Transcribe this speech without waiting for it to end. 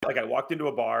like I walked into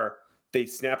a bar, they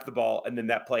snapped the ball, and then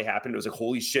that play happened. It was like,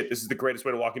 holy shit, this is the greatest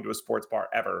way to walk into a sports bar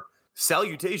ever.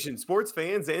 Salutations, sports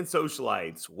fans and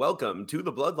socialites. Welcome to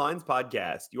the Bloodlines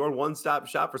Podcast, your one-stop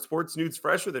shop for sports news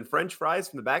fresher than French fries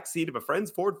from the backseat of a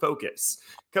friend's Ford Focus.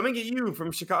 Coming at you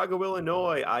from Chicago,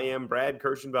 Illinois, I am Brad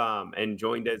Kirschenbaum, and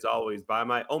joined as always by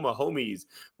my Oma homies,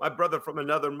 my brother from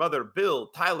another mother, Bill,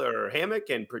 Tyler, Hammock,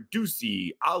 and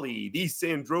Producy, Ali, the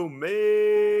Sandro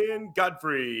Man,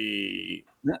 Godfrey.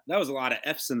 That was a lot of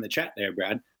F's in the chat there,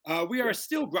 Brad. We are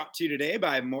still brought to you today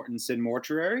by Mortensen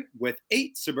Mortuary. With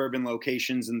 8 suburban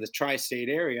locations in the tri-state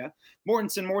area,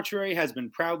 Mortensen Mortuary has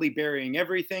been proudly burying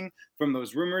everything from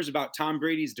those rumors about Tom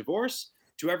Brady's divorce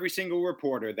to every single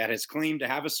reporter that has claimed to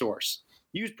have a source.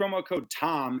 Use promo code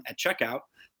TOM at checkout.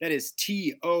 That is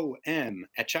TOM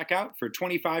at checkout for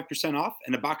 25% off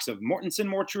and a box of Mortensen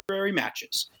Mortuary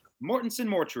matches. Mortensen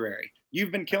Mortuary.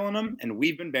 You've been killing them, and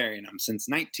we've been burying them since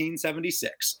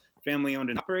 1976. Family owned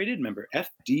and operated, member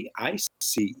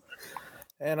FDIC.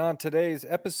 And on today's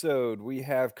episode, we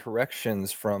have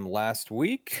corrections from last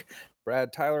week.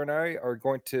 Brad, Tyler, and I are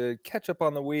going to catch up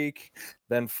on the week,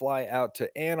 then fly out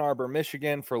to Ann Arbor,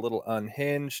 Michigan for a little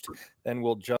Unhinged. Then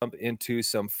we'll jump into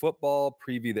some football,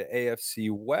 preview the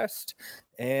AFC West,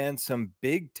 and some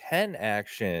Big Ten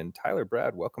action. Tyler,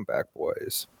 Brad, welcome back,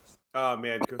 boys. Oh,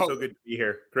 man, so good to be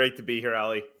here. Great to be here,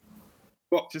 Ali.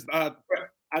 Well,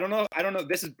 I don't know.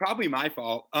 This is probably my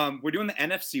fault. We're doing the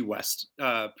NFC West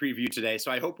preview today,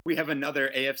 so I hope we have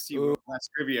another AFC West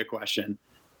trivia question.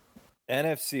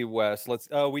 NFC West.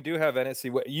 We do have NFC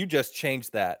West. You just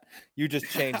changed that. You just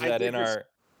changed that in our.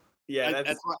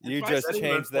 Yeah, you just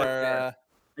changed that.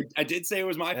 I did say it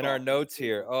was my fault. In our notes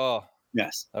here. Oh,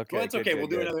 yes. Okay. Well, that's okay. We'll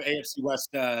do another AFC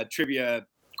West trivia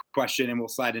question, and we'll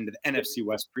slide into the NFC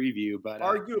West preview. But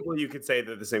arguably, you could say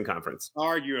they're the same conference.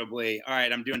 Arguably. All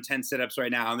right, I'm doing 10 sit-ups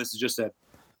right now, and this is just a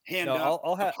hand up.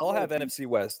 I'll have NFC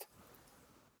West.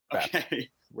 Okay.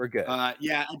 We're good.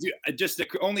 Yeah, I do. Just the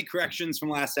only corrections from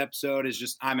last episode is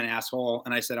just I'm an asshole,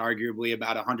 and I said arguably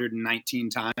about 119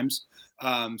 times.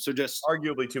 So just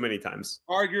arguably too many times.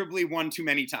 Arguably one too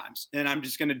many times, and I'm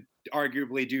just going to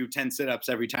arguably do 10 sit-ups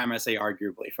every time I say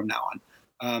arguably from now on.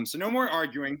 So no more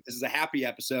arguing. This is a happy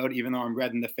episode, even though I'm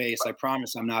red in the face. I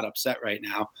promise I'm not upset right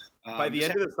now. By the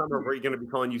end of the summer, we're going to be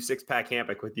calling you six-pack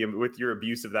Hammock with your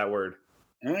abuse of that word.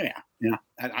 Oh, yeah.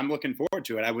 I'm looking forward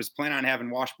to it. I was planning on having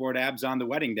washboard abs on the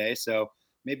wedding day, so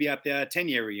maybe at the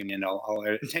 10-year reunion,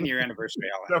 10-year anniversary.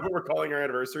 That's what we're calling our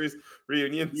anniversaries,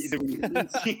 reunions. I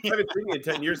haven't seen you in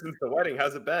 10 years since the wedding.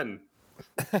 How's it been?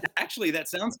 Actually, that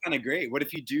sounds kind of great. What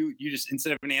if you just,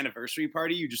 instead of an anniversary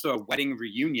party, you just do a wedding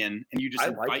reunion and you just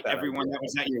invite everyone that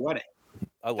was at your wedding?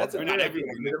 I love that. Not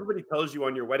everyone. Everybody tells you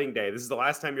on your wedding day, this is the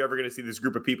last time you're ever going to see this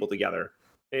group of people together.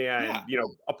 And,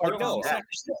 apart from that,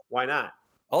 why not?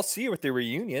 I'll see you at the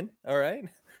reunion. All right.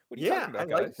 What are you talking about,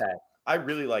 guys? I like that. I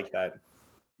really like that.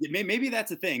 Maybe that's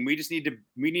a thing. We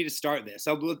need to start this.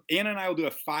 Anna and I will do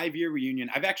a 5-year reunion.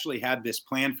 I've actually had this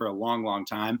plan for a long, long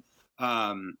time.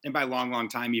 And by long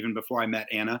time, even before I met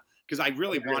Anna, because I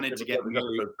really wanted to get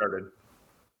married.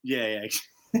 Yeah.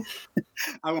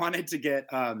 I wanted to get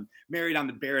married on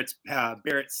the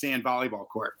Barrett Sand volleyball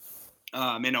court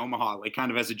in Omaha, like kind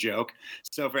of as a joke.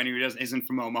 So for anyone who isn't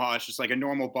from Omaha, it's just like a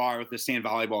normal bar with a sand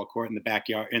volleyball court in the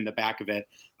backyard, in the back of it,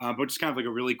 but just kind of like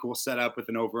a really cool setup with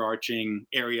an overarching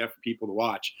area for people to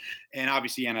watch. And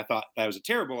obviously, Anna thought that was a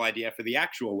terrible idea for the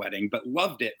actual wedding, but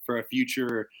loved it for a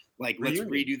future. Like, let's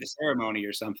redo the ceremony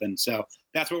or something. So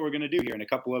that's what we're going to do here in a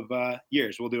couple of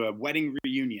years. We'll do a wedding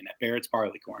reunion at Barrett's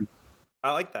Barleycorn.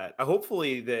 I like that.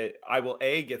 Hopefully that I will,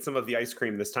 A, get some of the ice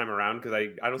cream this time around, because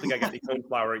I don't think I got any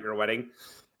cornflower at your wedding.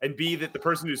 And B, that the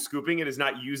person who's scooping it is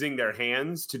not using their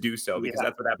hands to do so, because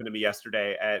that's what happened to me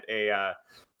yesterday at a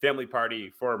family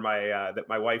party for my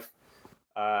wife.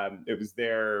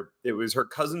 It was her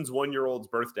cousin's 1-year-old's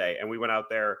birthday, and we went out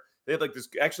there. They had like this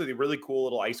actually really cool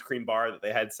little ice cream bar that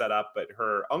they had set up, but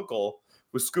her uncle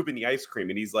was scooping the ice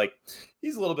cream, and he's a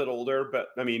little bit older, but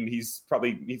I mean, he's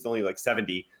only like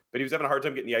 70, but he was having a hard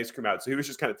time getting the ice cream out. So he was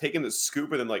just kind of taking the scoop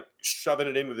and then like shoving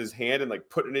it in with his hand and like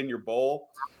putting it in your bowl.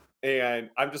 And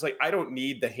I'm just like, I don't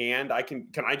need the hand.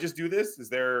 Can I just do this? Is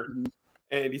there?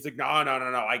 And he's like, no,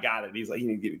 I got it. He's like, you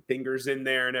need to get fingers in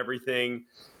there and everything.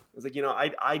 I was like,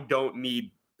 I don't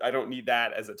need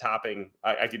that as a topping.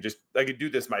 I could do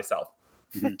this myself.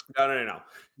 No.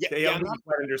 They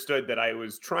quite understood that I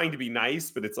was trying to be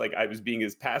nice, but it's like I was being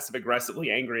as passive aggressively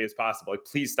angry as possible. Like,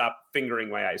 please stop fingering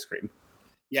my ice cream.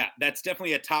 Yeah, that's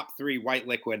definitely a top 3 white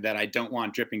liquid that I don't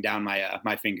want dripping down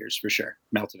my fingers for sure.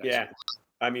 Melted ice cream.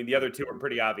 I mean, the other two are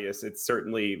pretty obvious. It's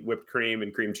certainly whipped cream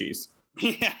and cream cheese.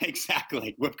 Yeah,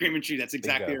 exactly. Whipped cream and cheese. That's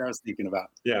exactly Bingo. what I was thinking about.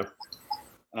 Yeah.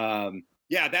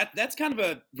 Yeah, that's kind of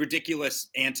a ridiculous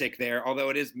antic there. Although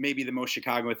it is maybe the most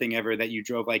Chicago thing ever that you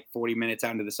drove like 40 minutes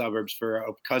out into the suburbs for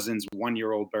a cousin's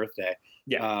 1-year-old birthday.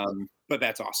 Yeah. But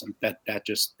that's awesome. That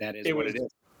is It what was- it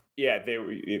is. Yeah,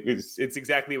 it's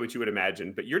exactly what you would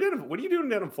imagine. But what are you doing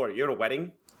down in Florida? You're at a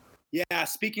wedding? Yeah,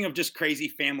 speaking of just crazy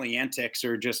family antics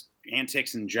or just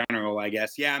antics in general, I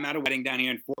guess. Yeah, I'm at a wedding down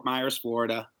here in Fort Myers,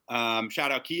 Florida.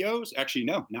 Shout out Keogh's. Actually,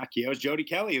 no, not Keogh's. Jody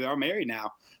Kelly. They're all married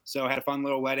now. So I had a fun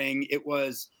little wedding. It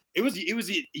was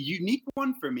a unique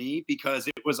one for me because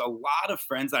it was a lot of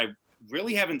friends I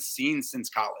really haven't seen since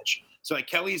college. So like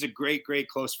Kelly's a great, great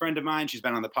close friend of mine. She's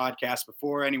been on the podcast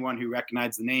before. Anyone who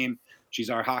recognized the name, she's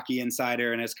our hockey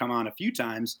insider and has come on a few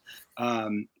times.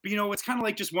 But it's kind of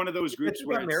like just one of those groups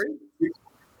where married.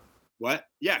 What?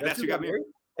 Yeah, that's who got married.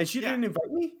 And she didn't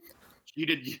invite me? You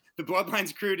did. The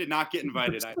Bloodlines crew did not get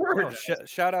invited. Oh,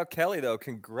 shout out Kelly though.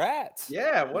 Congrats.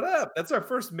 Yeah, what up? That's our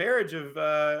first marriage of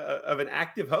an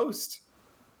active host.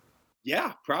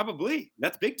 Yeah, probably.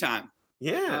 That's big time.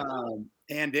 Yeah.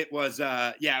 And it was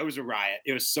it was a riot.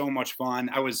 It was so much fun.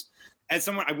 I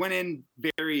went in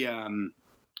very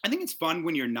I think it's fun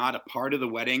when you're not a part of the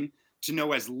wedding to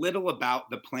know as little about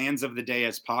the plans of the day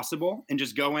as possible and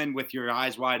just go in with your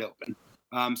eyes wide open.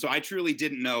 So I truly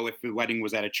didn't know if the wedding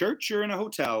was at a church or in a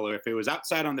hotel or if it was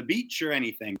outside on the beach or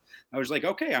anything. I was like,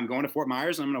 okay, I'm going to Fort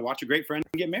Myers and I'm going to watch a great friend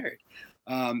get married.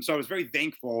 So I was very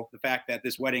thankful the fact that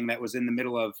this wedding that was in the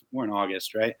middle of, we're in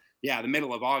August, right? Yeah, the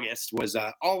middle of August was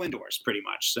all indoors pretty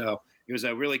much. So it was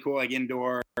a really cool, like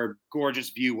indoor,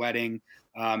 gorgeous view wedding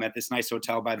at this nice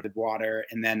hotel by the water.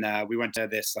 And then we went to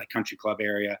this like country club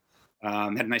area,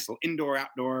 had a nice little indoor,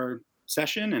 outdoor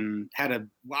session and had a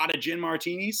lot of gin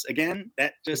martinis. Again,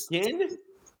 that just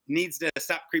needs to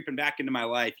stop creeping back into my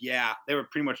life. Yeah, they were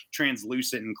pretty much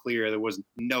translucent and clear. There was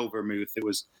no vermouth. It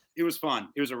was fun.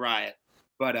 It was a riot.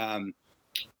 But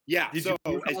yeah. Did you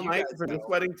puke all night for this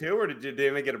wedding too, or did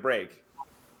they get a break?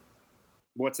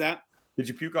 What's that? Did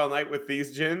you puke all night with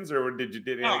these gins, or did you?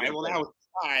 That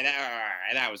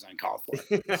was uncalled for.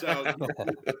 So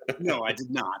no, I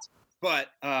did not. But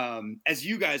as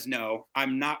you guys know,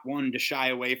 I'm not one to shy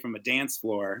away from a dance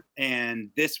floor. And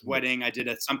this wedding, I did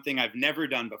something I've never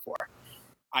done before.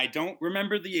 I don't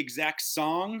remember the exact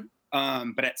song,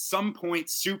 but at some point,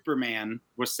 Superman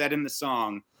was said in the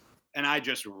song, and I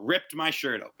just ripped my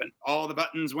shirt open. All the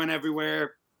buttons went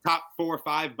everywhere, top 4 or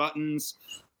 5 buttons.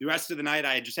 The rest of the night,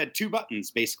 I just had 2 buttons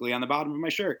basically on the bottom of my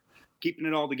shirt, keeping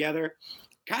it all together.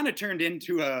 Kind of turned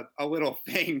into a little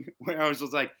thing where I was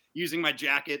just like, using my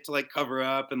jacket to like cover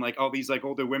up and like all these like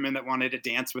older women that wanted to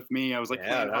dance with me. I was like,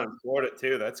 yeah, that in Florida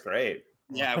too. That's great.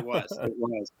 Yeah, it was. It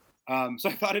was. So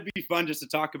I thought it'd be fun just to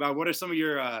talk about what are some of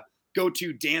your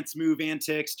go-to dance move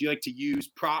antics? Do you like to use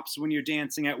props when you're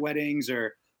dancing at weddings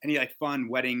or any like fun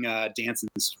wedding dance and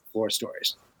floor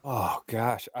stories? Oh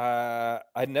gosh.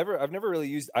 I've never really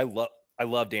used, I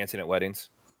love dancing at weddings.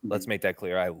 Let's make that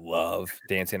clear. I love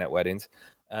dancing at weddings.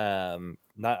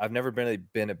 I've never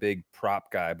been a big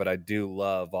prop guy, but I do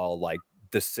love all like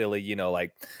the silly,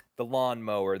 like the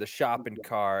lawnmower, the shopping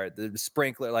cart, the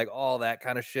sprinkler, like all that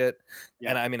kind of shit. Yeah.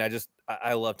 And I mean,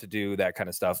 I love to do that kind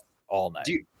of stuff all night.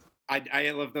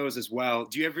 I love those as well.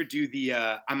 Do you ever do the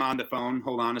I'm on the phone,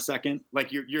 hold on a second?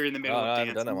 Like you're in the middle of dancing. I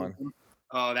haven't done that one.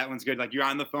 Oh, that one's good. Like you're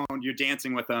on the phone, you're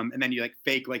dancing with them, and then you like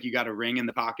fake like you got a ring in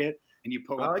the pocket and you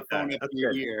pull up the phone up to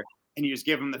your ear. And you just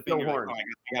give them the finger. Like, oh,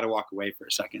 I got to walk away for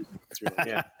a second. That's really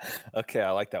yeah. Okay,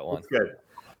 I like that one. That's good.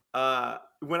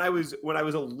 When I was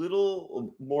a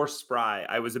little more spry,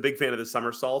 I was a big fan of the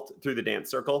somersault through the dance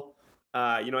circle.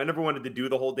 I never wanted to do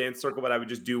the whole dance circle, but I would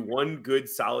just do one good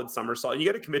solid somersault. And you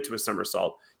got to commit to a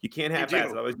somersault. You can't have that.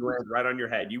 Otherwise, you land right on your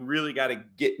head. You really got to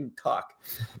get and tuck.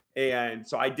 And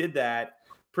so I did that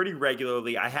pretty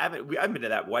regularly. I haven't been to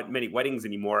that many weddings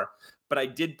anymore. But I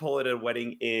did pull it at a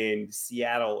wedding in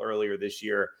Seattle earlier this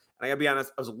year. And I gotta be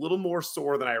honest, I was a little more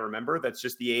sore than I remember. That's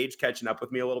just the age catching up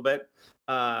with me a little bit.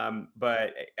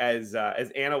 But as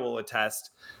Anna will attest,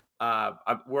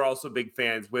 we're also big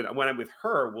fans. When I'm with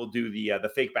her, we'll do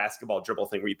the fake basketball dribble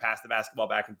thing where you pass the basketball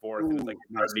back and forth and it's like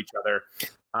at each other.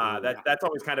 That's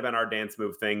always kind of been our dance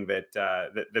move thing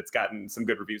that's gotten some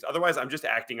good reviews. Otherwise, I'm just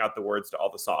acting out the words to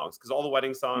all the songs because all the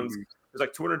wedding songs, there's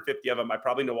like 250 of them. I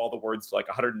probably know all the words to like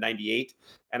 198,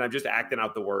 and I'm just acting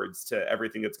out the words to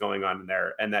everything that's going on in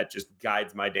there, and that just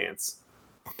guides my dance.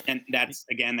 And that's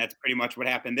pretty much what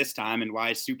happened this time and why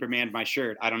I Supermaned my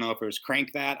shirt. I don't know if it was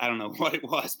crank that. I don't know what it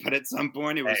was, but at some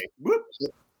point it was, whoop,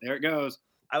 there it goes.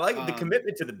 I like the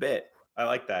commitment to the bit. I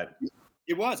like that.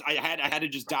 It was. I had to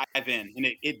just dive in, and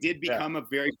it did become a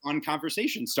very fun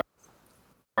conversation starter.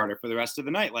 starter for the rest of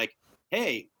the night. Like,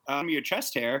 hey, your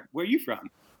chest hair, where are you from? And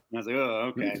I was like,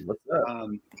 oh, okay. What's up?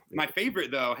 My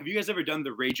favorite though, have you guys ever done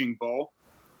the Raging Bull?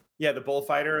 Yeah, the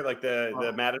bullfighter, like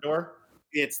the matador.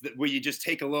 It's where you just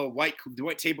take a little white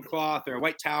tablecloth or a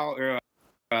white towel or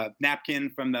a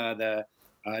napkin from the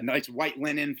nice white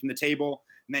linen from the table,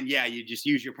 and then you just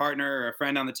use your partner or a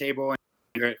friend on the table and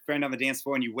your friend on the dance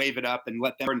floor, and you wave it up and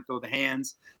let them throw the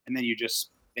hands, and then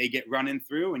they get running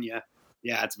through, and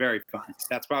it's very fun.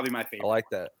 That's probably my favorite. I like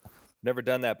that. Never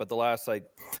done that, but the last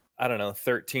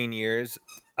 13 years,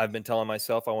 I've been telling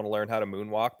myself I want to learn how to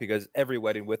moonwalk, because every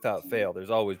wedding without fail, there's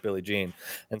always Billie Jean.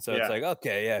 And so it's like,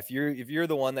 okay, yeah, if you're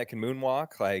the one that can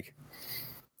moonwalk, like,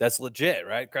 that's legit,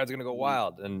 right? Crowd's going to go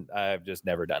wild. And I've just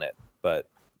never done it, but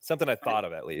something I thought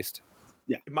of at least.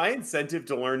 Yeah. My incentive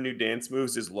to learn new dance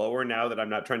moves is lower now that I'm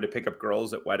not trying to pick up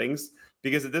girls at weddings,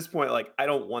 because at this point, like, I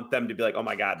don't want them to be like, oh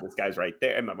my God, this guy's right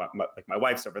there. And my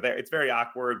wife's over there. It's very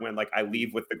awkward when I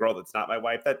leave with the girl that's not my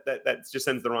wife. That just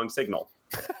sends the wrong signal.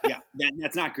 Yeah.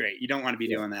 That's not great. You don't want to be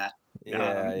doing that.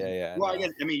 Yeah. Well,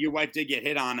 I mean, your wife did get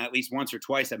hit on at least once or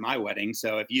twice at my wedding.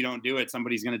 So if you don't do it,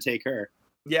 somebody's going to take her.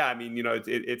 Yeah, I mean,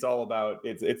 it's all about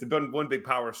it's been one big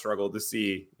power struggle to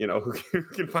see, who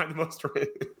can find the most right.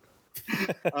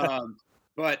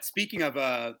 But speaking of,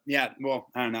 I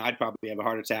don't know. I'd probably have a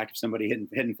heart attack if somebody hit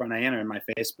in front of Anna in my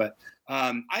face. But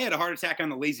I had a heart attack on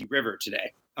the lazy river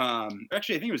today.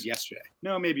 Actually, I think it was yesterday.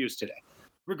 No, maybe it was today.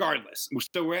 Regardless,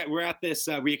 so we're at this.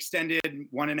 We extended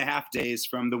 1.5 days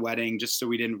from the wedding just so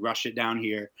we didn't rush it down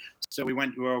here. So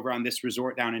we're over on this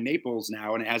resort down in Naples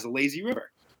now, and it has a lazy river.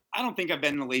 I don't think I've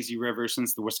been in a lazy river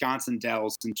since the Wisconsin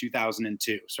Dells in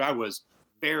 2002. So I was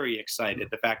very excited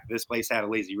the fact that this place had a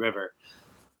lazy river.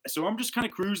 So I'm just kind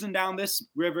of cruising down this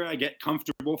river. I get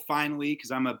comfortable finally,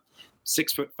 because I'm a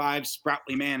 6'5"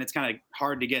 sproutly man. It's kind of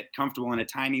hard to get comfortable in a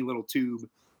tiny little tube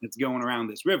that's going around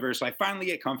this river. So I finally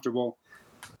get comfortable.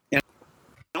 And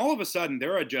all of a sudden,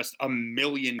 there are just a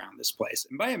million around this place.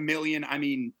 And by a million, I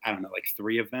mean, I don't know, like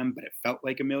 3 of them, but it felt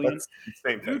like a million. That's the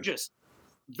same thing.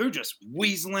 They're just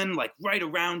weaseling like right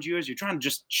around you as you're trying to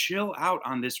just chill out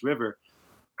on this river.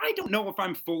 I don't know if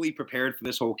I'm fully prepared for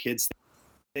this whole kids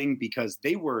thing, because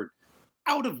they were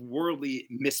out of worldly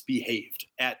misbehaved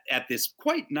at this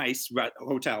quite nice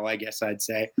hotel, I guess I'd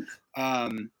say.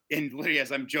 And literally,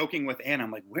 as I'm joking with Anna,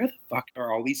 I'm like, where the fuck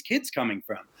are all these kids coming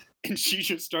from? And she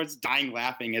just starts dying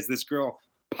laughing as this girl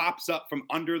pops up from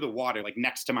under the water, like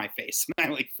next to my face.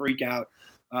 And I freak out.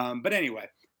 But anyway,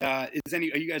 are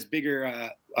you guys bigger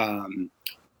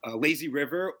lazy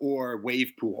river or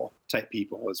wave pool type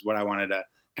people is what I wanted to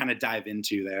kind of dive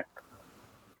into there.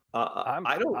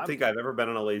 I don't think I've ever been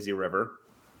on a lazy river.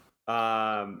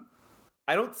 I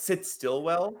don't sit still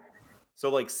well.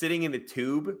 So sitting in the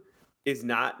tube is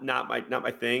not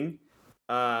my thing.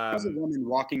 There was a woman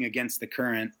walking against the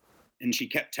current, and she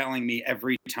kept telling me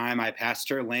every time I passed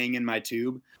her laying in my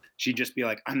tube, she'd just be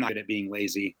like, I'm not good at being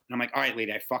lazy. And I'm like, all right,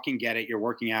 lady, I fucking get it. You're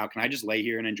working out. Can I just lay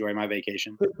here and enjoy my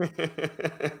vacation?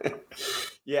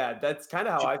 Yeah, that's kind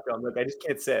of how I feel. I'm like, I just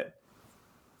can't sit.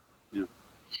 Yeah.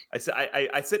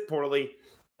 I sit poorly.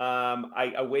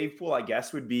 A wave pool, I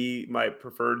guess, would be my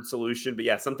preferred solution. But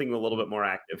yeah, something a little bit more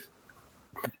active.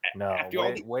 No,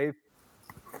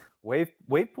 wave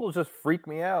pools just freak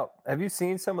me out. Have you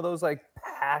seen some of those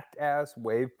packed ass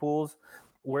wave pools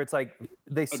where it's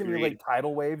they simulate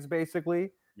tidal waves basically?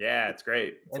 Yeah, it's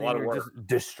great. It's and a lot of work. Just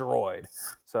destroyed.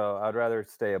 So I'd rather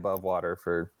stay above water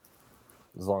for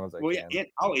as long as I can.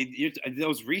 Yeah,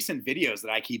 those recent videos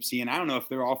that I keep seeing, I don't know if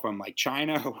they're all from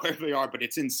China or wherever they are, but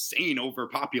it's insane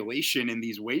overpopulation in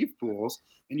these wave pools,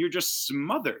 and you're just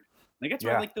smothered. That's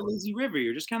why I like the lazy river.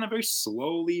 You're just kind of very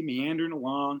slowly meandering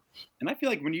along. And I feel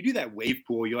like when you do that wave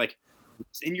pool, you're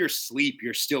in your sleep,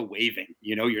 you're still waving.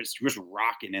 You're just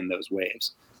rocking in those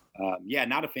waves.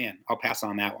 Not a fan. I'll pass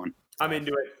on that one. I'm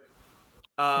into it.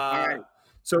 All right.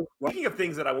 So speaking of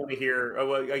things that I want to hear,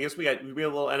 I guess we have a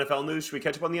little NFL news. Should we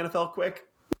catch up on the NFL quick?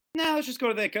 No, let's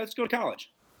go to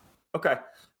college. Okay.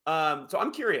 So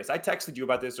I'm curious. I texted you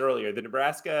about this earlier. The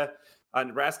Nebraska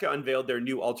unveiled their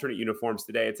new alternate uniforms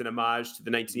today. It's an homage to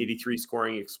the 1983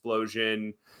 scoring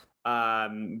explosion.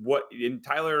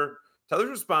 Tyler's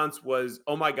response was,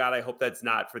 "Oh my God, I hope that's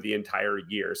not for the entire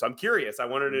year." So I'm curious. I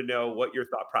wanted to know what your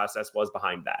thought process was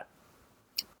behind that.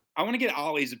 I want to get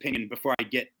Ollie's opinion before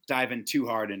I dive in too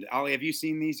hard into. Ollie, have you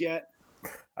seen these yet?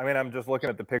 I mean, I'm just looking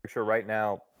at the picture right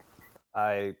now.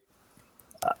 I'm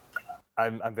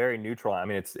very neutral. I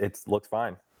mean, it looks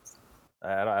fine.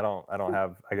 I don't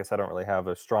really have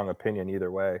a strong opinion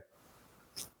either way.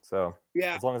 So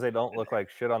yeah, as long as they don't look like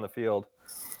shit on the field.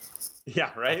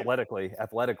 Yeah, right.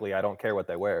 Athletically, I don't care what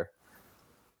they wear.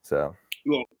 So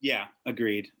Well, yeah,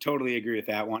 agreed. Totally agree with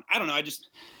that one. I don't know.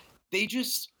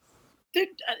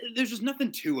 There's just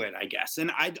nothing to it, I guess.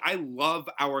 And I love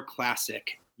our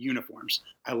classic uniforms.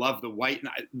 I love the white,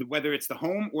 whether it's the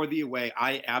home or the away.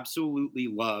 I absolutely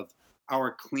love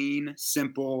our clean,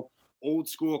 simple, old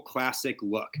school classic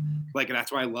look. Like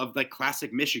that's why I love like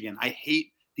classic Michigan. I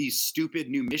hate these stupid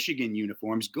new Michigan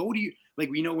uniforms. Go to you like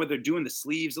we know where they're doing the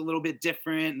sleeves a little bit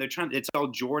different. They're it's all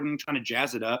Jordan trying to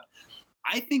jazz it up.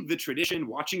 I think the tradition,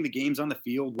 watching the games on the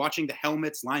field, watching the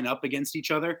helmets line up against each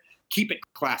other, keep it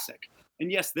classic.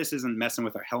 And yes, this isn't messing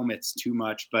with our helmets too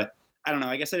much, but I don't know.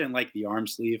 I guess I didn't like the arm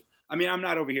sleeve. I mean, I'm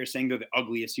not over here saying they're the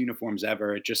ugliest uniforms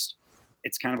ever.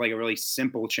 It's kind of like a really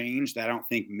simple change that I don't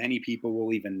think many people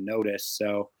will even notice.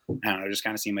 So I don't know, it just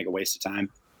kind of seemed like a waste of time.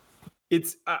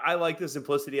 I like the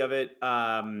simplicity of it.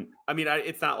 I mean,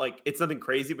 it's not like it's nothing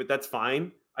crazy, but that's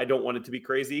fine. I don't want it to be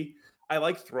crazy. I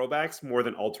like throwbacks more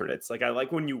than alternates. Like I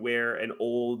like when you wear an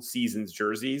old season's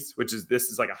jerseys, this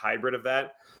is like a hybrid of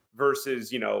that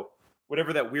versus,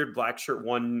 whatever that weird black shirt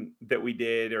one that we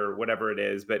did or whatever it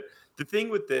is. But the thing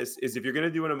with this is if you're going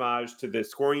to do an homage to the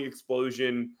scoring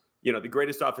explosion, the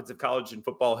greatest offensive college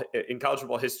football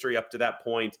history up to that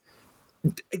point,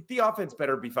 the offense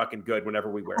better be fucking good whenever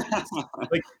we wear these.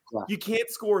 Like you can't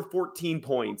score 14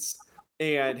 points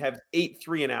and have 8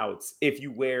 3-and-outs if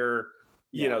you wear,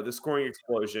 the scoring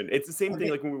explosion. It's the same thing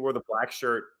like when we wore the black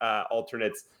shirt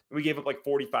alternates and we gave up like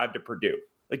 45 to Purdue.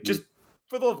 Like just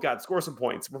for the love of God, score some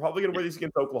points. We're probably going to wear these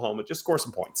against Oklahoma. Just score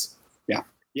some points. Yeah.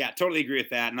 Yeah, totally agree with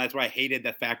that. And that's why I hated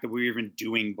the fact that we were even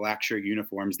doing black shirt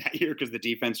uniforms that year because the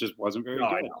defense just wasn't very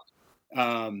good.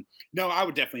 No, I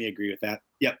would definitely agree with that.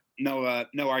 Yep. No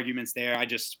arguments there.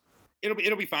 It'll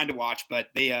be fine to watch, but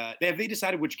have they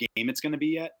decided which game it's going to be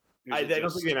yet? I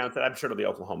don't think they announced it. I'm sure it'll be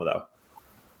Oklahoma though.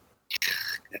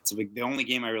 That's the only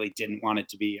game I really didn't want it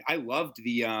to be. I loved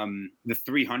the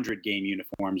 300 game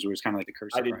uniforms, where it was kind of like the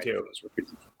curse. I did too.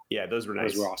 Those were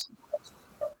nice. Those were awesome.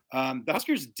 The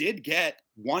Huskers did get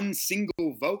one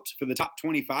single vote for the top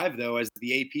 25, though, as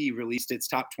the AP released its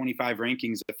top 25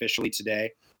 rankings officially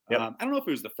today. Yep. I don't know if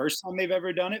it was the first time they've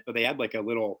ever done it, but they had like a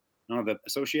little, the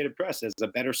Associated Press has a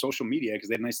better social media because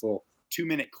they had a nice little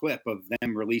 2-minute clip of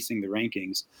them releasing the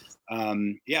rankings.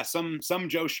 Some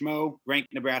Joe Schmo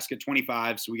ranked Nebraska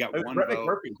 25, so we got one Brett vote.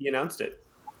 McMurphy, he announced it.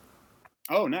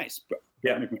 Oh, nice.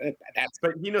 Yeah,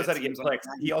 but he knows how to get clicks.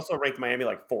 He also ranked Miami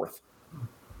like 4th.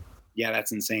 Yeah,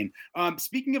 that's insane.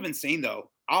 Speaking of insane, though,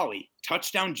 Ollie,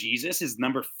 Touchdown Jesus is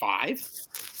number 5.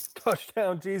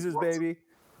 Touchdown Jesus, baby.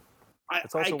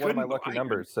 It's also one of my lucky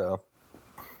numbers, so.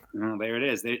 Oh, there it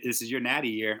is. This is your natty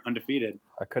year, undefeated.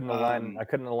 I couldn't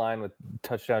align with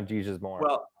Touchdown Jesus more.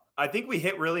 Well, I think we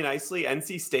hit really nicely.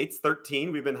 NC State's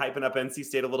 13. We've been hyping up NC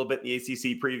State a little bit in the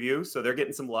ACC preview, so they're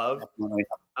getting some love.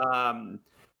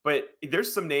 But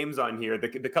there's some names on here.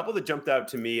 The couple that jumped out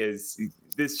to me is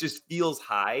this just feels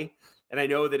high, and I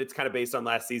know that it's kind of based on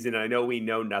last season, and I know we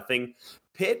know nothing.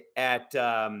 Pitt at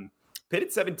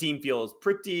 17 feels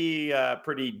pretty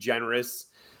generous.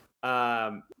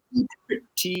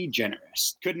 Pretty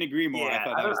generous. Couldn't agree more. Yeah,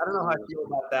 I don't know how I feel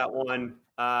about that one.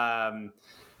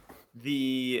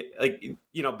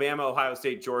 Bama, Ohio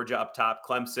State, Georgia up top,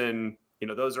 Clemson.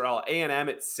 Those are all A&M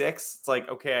at 6. It's like,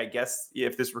 okay, I guess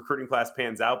if this recruiting class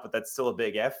pans out, but that's still a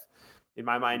big if. In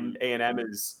my mind, A&M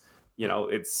is,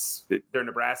 they're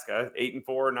Nebraska, 8-4,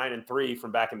 9-3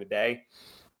 from back in the day.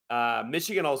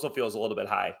 Michigan also feels a little bit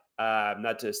high.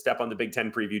 Not to step on the Big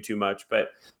Ten preview too much, but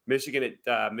Michigan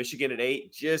at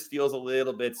 8 just feels a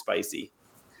little bit spicy.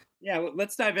 Yeah,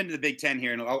 let's dive into the Big Ten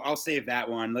here, and I'll save that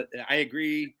one. I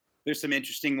agree. There's some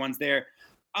interesting ones there.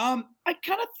 I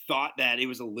kind of thought that it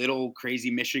was a little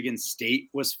crazy. Michigan State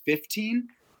was 15.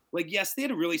 Like, yes, they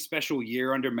had a really special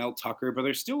year under Mel Tucker, but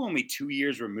they're still only 2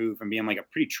 years removed from being like a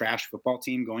pretty trash football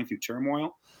team going through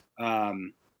turmoil. I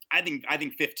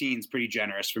think 15 is pretty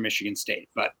generous for Michigan State,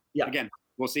 but again,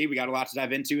 we'll see. We got a lot to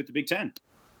dive into with the Big Ten.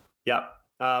 Yeah.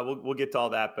 We'll get to all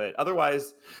that, but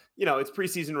otherwise, it's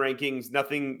preseason rankings.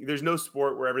 There's no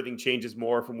sport where everything changes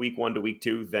more from week 1 to week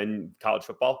 2 than college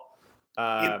football.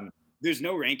 There's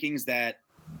no rankings that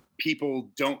people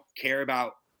don't care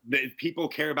about. That people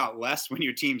care about less when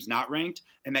your team's not ranked,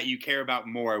 and that you care about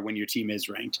more when your team is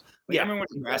ranked. I remember when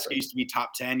Nebraska used to be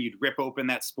top 10, you'd rip open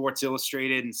that Sports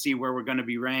Illustrated and see where we're going to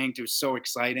be ranked. It was so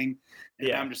exciting.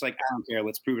 And I'm just like, I don't care.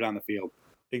 Let's prove it on the field.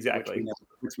 Exactly.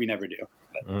 Which we never do.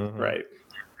 But, right.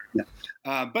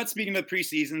 Yeah. But speaking of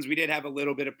preseasons, we did have a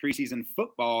little bit of preseason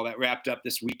football that wrapped up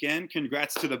this weekend.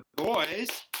 Congrats to the boys.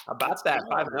 How about that?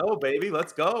 5-0, baby.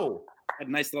 Let's go. Had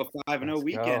a nice little 5-0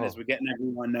 weekend as we're getting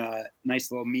everyone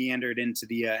nice little meandered into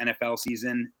the NFL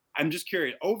season. I'm just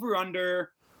curious, over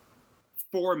under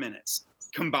 4 minutes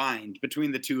combined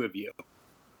between the two of you.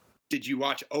 Did you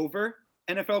watch over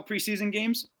NFL preseason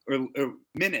games or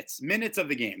minutes of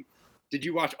the game? Did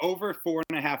you watch over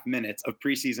 4.5 minutes of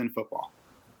preseason football?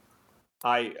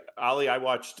 I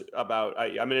watched about.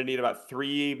 I'm going to need about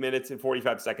 3 minutes and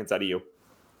 45 seconds out of you.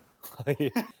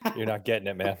 You're not getting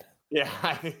it, man.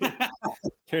 Yeah,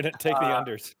 You're gonna take the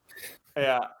unders.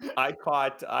 Yeah, I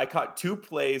caught 2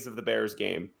 plays of the Bears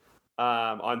game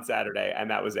on Saturday, and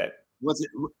that was it. Was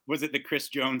it the Chris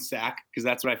Jones sack? Because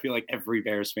that's what I feel like every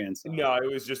Bears fan saw. No,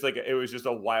 it was just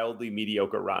a wildly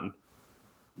mediocre run.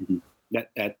 Mm-hmm.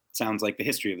 That sounds like the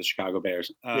history of the Chicago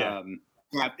Bears. Yeah.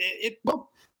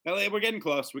 We're getting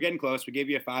close. We're getting close. We gave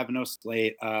you a 5-0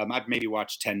 slate. I've maybe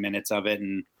watched 10 minutes of it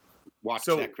and watched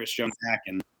that Chris Jones sack,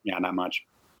 and yeah, not much.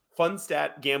 Fun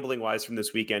stat gambling wise from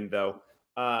this weekend though.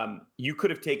 You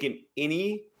could have taken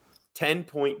any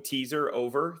 10-point teaser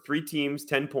over 3 teams,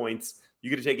 10 points. You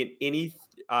could have taken any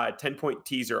 10-point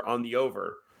teaser on the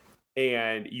over,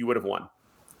 and you would have won.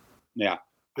 Yeah.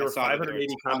 There were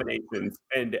 580 combinations,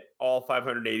 and all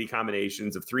 580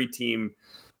 combinations of 3-team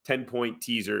 10-point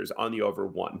teasers on the over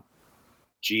won.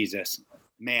 Jesus.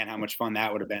 Man, how much fun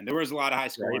that would have been. There was a lot of high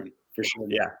scoring, right? For sure.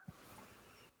 Yeah.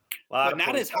 But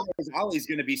not as high as Ollie's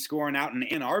going to be scoring out in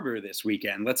Ann Arbor this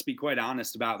weekend. Let's be quite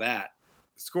honest about that.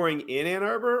 Scoring in Ann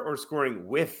Arbor or scoring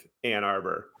with Ann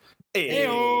Arbor? Hey, he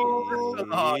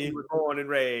was born and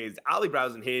raised. Ollie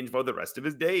browsing Hinge for the rest of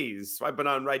his days, swiping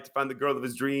on right to find the girl of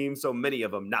his dreams. So many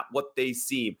of them, not what they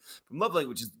seem. From love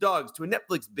languages to dogs to a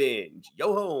Netflix binge.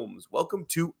 Yo, Holmes, welcome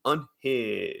to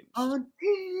Unhinged.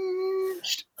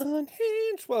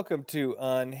 Unhinged. Welcome to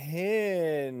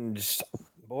Unhinged.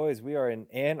 Boys, we are in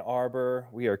Ann Arbor.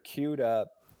 We are queued up.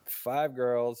 5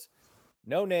 girls.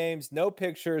 No names, no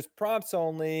pictures, prompts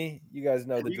only. You guys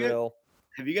know the drill.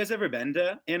 Have you guys ever been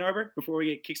to Ann Arbor before we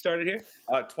get kickstarted here?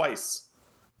 Twice.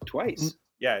 Twice?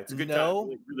 Yeah, it's a good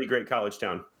town. Really great college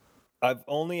town. I've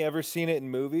only ever seen it in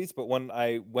movies, but when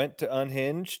I went to when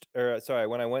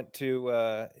I went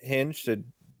to Hinge to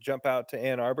jump out to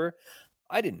Ann Arbor,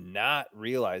 I did not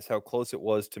realize how close it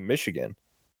was to Michigan.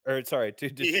 To Detroit.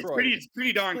 It's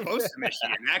pretty darn close to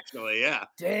Michigan, actually, yeah.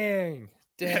 Dang.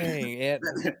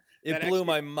 It blew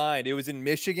my mind. It was in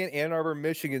Michigan. Ann Arbor,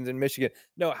 Michigan's in Michigan.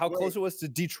 No, how close it was to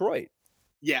Detroit.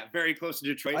 Yeah, very close to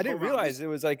Detroit. I didn't realize it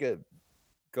was like a...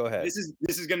 Go ahead.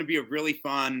 This is going to be a really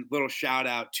fun little shout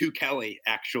out to Kelly,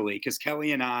 actually, because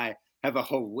Kelly and I have a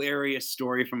hilarious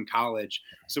story from college.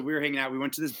 So we were hanging out. We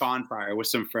went to this bonfire with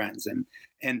some friends, and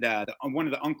one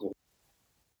of the uncles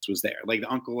was there. Like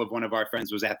the uncle of one of our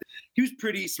friends was he was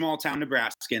pretty small town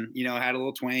Nebraskan, had a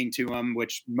little twang to him,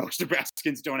 which most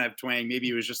Nebraskans don't have twang. Maybe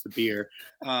it was just the beer.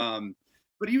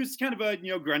 But he was kind of a,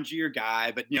 grungier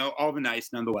guy, but, all the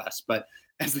nice nonetheless. But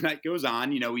as the night goes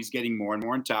on, he's getting more and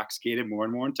more intoxicated.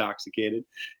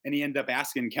 And he ended up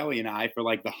asking Kelly and I for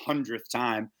like the 100th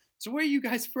time, so where are you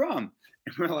guys from?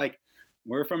 And we're like,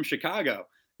 we're from Chicago.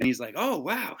 And he's like, oh,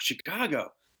 wow,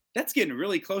 Chicago. That's getting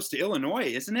really close to Illinois,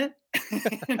 isn't it?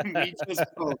 And we just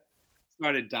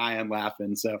started dying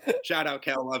laughing. So shout out,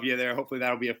 Kel. Love you there. Hopefully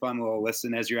that'll be a fun little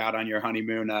listen as you're out on your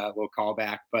honeymoon, little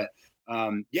callback. But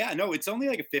it's only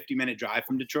like a 50-minute drive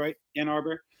from Detroit, Ann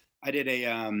Arbor. I did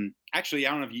actually,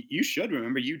 I don't know if you should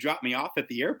remember, you dropped me off at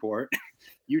the airport.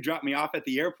 You dropped me off at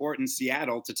the airport in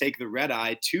Seattle to take the red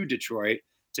eye to Detroit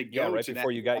to go right to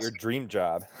before you got your dream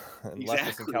job and left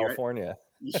us in California. Right?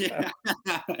 Yeah,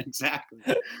 exactly.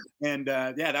 And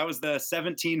that was the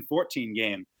 17-14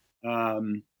 game.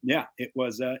 It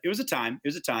was a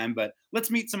time, but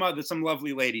let's meet some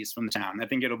lovely ladies from the town. I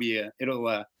think it'll be a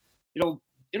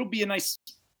nice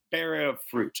bear of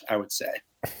fruit, I would say.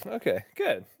 Okay,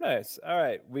 good. Nice. All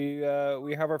right. We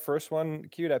have our first one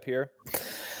queued up here.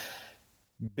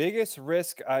 Biggest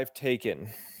risk I've taken: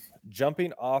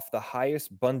 jumping off the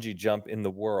highest bungee jump in the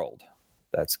world.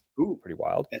 That's pretty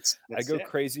wild. I go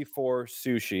crazy for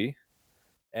sushi,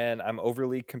 and I'm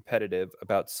overly competitive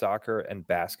about soccer and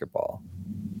basketball.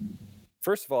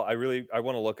 First of all, I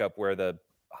want to look up where the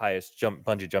highest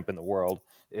bungee jump in the world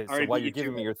is. So while you're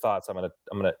giving me your thoughts, I'm gonna.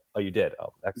 Oh, you did.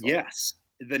 Oh, excellent. Yes,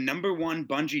 the number 1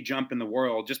 bungee jump in the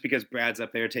world. Just because Brad's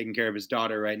up there taking care of his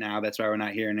daughter right now, that's why we're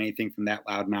not hearing anything from that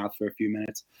loud mouth for a few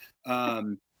minutes.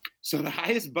 So the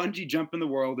highest bungee jump in the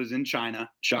world is in China.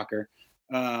 Shocker.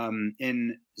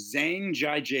 In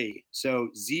Zhangjiajie. So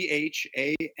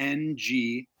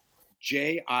Zhangjiajie.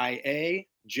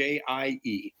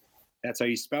 That's how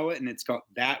you spell it. And it's called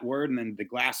that word. And then the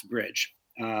glass bridge.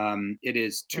 It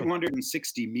is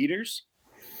 260 meters.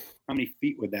 How many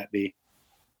feet would that be?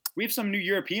 We have some new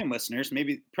European listeners.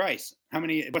 Maybe Price.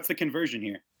 What's the conversion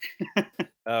here?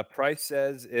 Price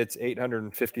says it's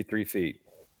 853 feet.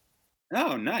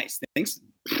 Oh, nice. Thanks.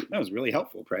 That was really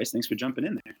helpful, Price. Thanks for jumping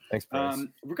in there. Thanks, Price.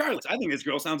 Regardless, I think this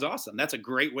girl sounds awesome. That's a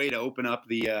great way to open up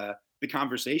the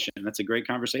conversation. That's a great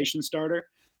conversation starter.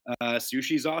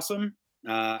 Sushi's awesome.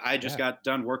 I just got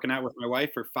done working out with my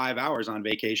wife for 5 hours on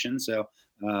vacation, so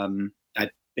I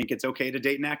think it's okay to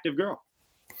date an active girl.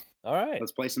 All right.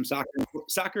 Let's play some soccer.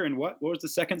 Soccer and what? What was the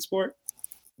second sport?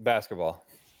 Basketball.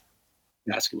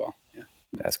 Basketball. Yeah.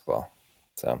 Basketball.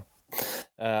 So,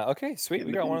 okay, sweet.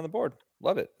 We got one on the board.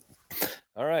 Love it.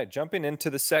 All right, jumping into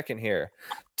the second here.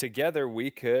 Together we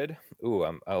could.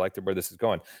 I like where this is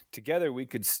going. Together we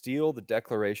could steal the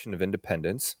Declaration of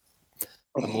Independence.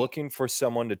 I'm looking for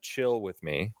someone to chill with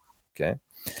me. Okay.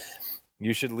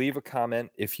 You should leave a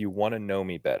comment if you want to know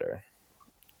me better.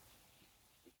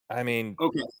 I mean,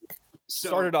 okay. So,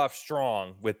 started off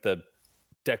strong with the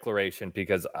Declaration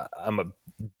because I'm a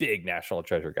big National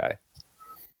Treasure guy.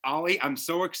 Ollie, I'm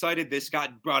so excited this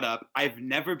got brought up. I've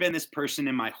never been this person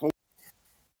in my whole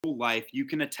life. You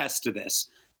can attest to this.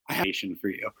 I have a for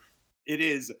you. It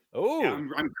is. Oh,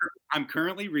 I'm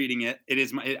currently reading it. It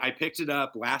is. I picked it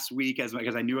up last week because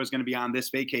I knew I was going to be on this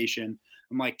vacation.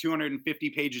 I'm like 250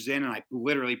 pages in, and I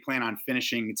literally plan on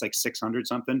finishing. It's like 600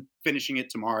 something. Finishing it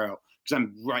tomorrow because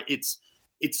I'm right. It's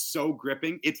so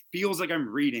gripping. It feels like I'm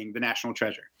reading the National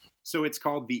Treasure. So it's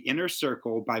called The Inner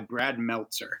Circle by Brad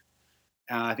Meltzer.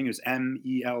 I think it was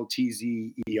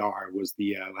Meltzer was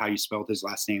the how you spelled his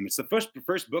last name. It's the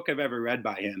first book I've ever read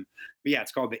by him. But yeah,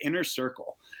 it's called The Inner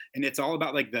Circle, and it's all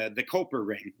about like the Culper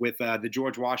Ring with the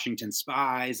George Washington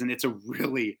spies, and it's a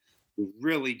really,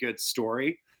 really good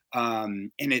story.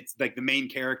 And it's like the main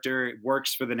character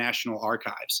works for the National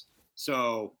Archives.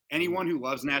 So anyone who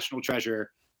loves National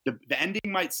Treasure, the ending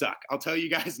might suck. I'll tell you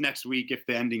guys next week if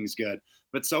the ending's good.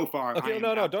 But so far, okay,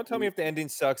 no, don't tell me if the ending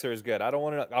sucks or is good. I don't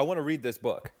want to. I want to read this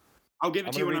book. I'll give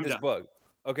it to you when I'm done. Book.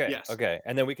 Okay, yes. Okay,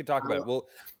 and then we can talk about it. Well,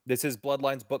 this is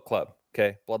Bloodlines Book Club.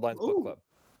 Okay, Bloodlines Book Club.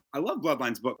 I love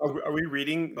Bloodlines Book Club. Are we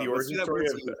reading the origin story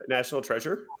of National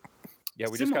Treasure? Yeah,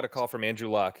 we just got a call from Andrew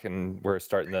Luck, and we're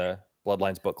starting the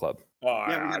Bloodlines Book Club. Oh,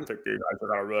 yeah, I think you guys are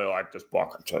gonna really like this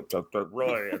book. It's a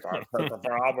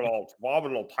phenomenal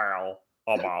tale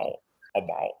about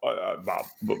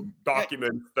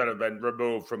documents that have been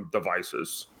removed from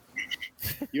devices.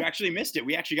 You actually missed it.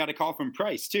 We actually got a call from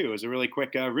Price too. It was a really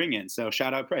quick ring in. So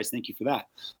shout out Price. Thank you for that.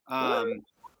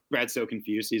 Brad's so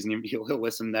confused. He'll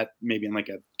listen that maybe in like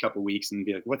a couple weeks and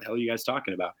be like, "What the hell are you guys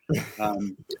talking about?"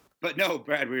 But no,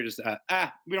 Brad, we were just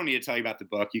we don't need to tell you about the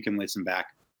book. You can listen back.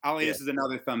 Ollie, This is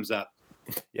another thumbs up.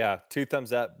 Yeah, 2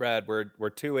 thumbs up, Brad. We're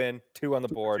 2 in, 2 on the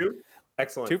board. 2?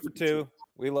 Excellent. 2 for 2.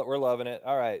 We're loving it.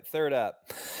 All right, third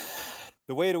up.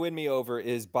 The way to win me over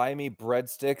is buy me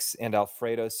breadsticks and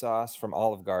Alfredo sauce from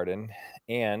Olive Garden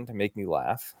and make me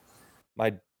laugh.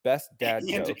 My best dad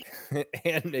joke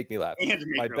and make me laugh.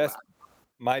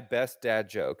 My best dad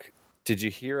joke. Did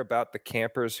you hear about the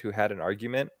campers who had an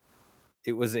argument?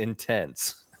 It was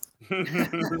intense.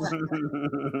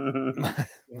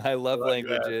 my love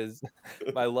languages.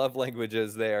 My love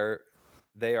languages. They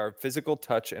are physical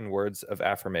touch and words of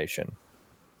affirmation.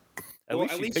 At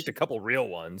least she picked a couple real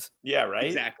ones. Yeah, right?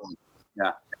 Exactly.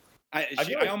 Yeah.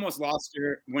 I almost lost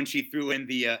her when she threw in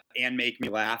the and make me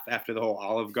laugh after the whole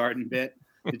Olive Garden bit.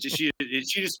 She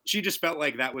just felt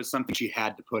like that was something she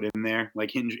had to put in there.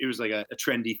 Like it was like a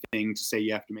trendy thing to say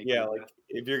you have to make. Yeah, like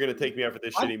if you're gonna take me out for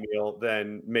this shitty meal,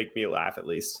 then make me laugh at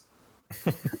least.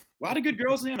 A lot of good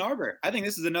girls in Ann Arbor. I think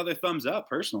this is another thumbs up,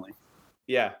 personally.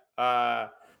 Yeah.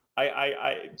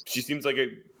 She seems like a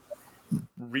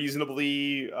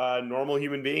reasonably normal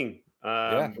human being,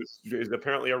 which is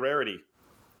apparently a rarity.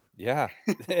 Yeah.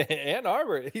 Ann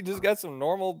Arbor, he just got some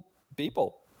normal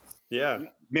people. Yeah.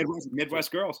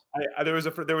 Midwest girls. There was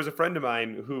a friend of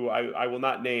mine who I will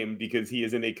not name because he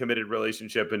is in a committed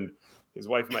relationship and his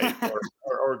wife might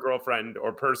or girlfriend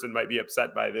or person might be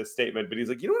upset by this statement, but he's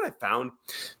like, you know what I found?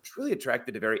 I was really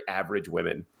attracted to very average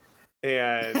women.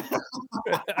 And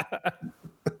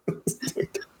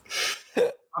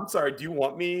I'm sorry, do you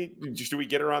want me? Should we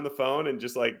get her on the phone and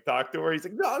just like talk to her? He's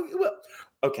like, no, well,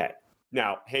 okay.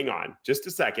 Now, hang on just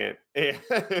a second.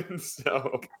 And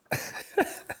so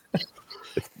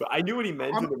but I knew what he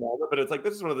meant in the moment, but it's like,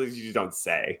 this is one of those things you just don't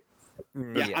say.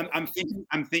 Yeah,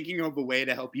 I'm thinking of a way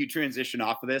to help you transition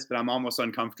off of this, but I'm almost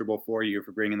uncomfortable for you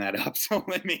for bringing that up. So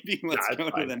maybe let's go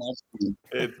to the next one.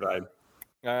 It's fine.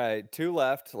 All right, 2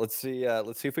 left. Let's see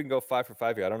if we can go 5 for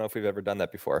 5 here. I don't know if we've ever done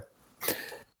that before.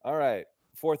 All right,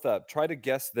 4th up. Try to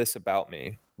guess this about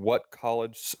me. What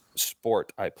college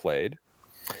sport I played.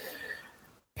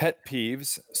 Pet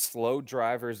peeves: slow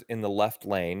drivers in the left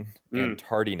lane and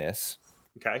tardiness,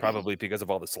 Okay. probably because of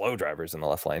all the slow drivers in the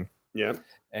left lane. Yeah.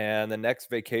 And the next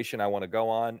vacation I want to go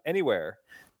on anywhere,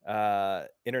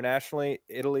 internationally,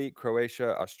 Italy,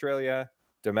 Croatia, Australia,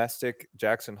 domestic,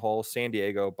 Jackson Hole, San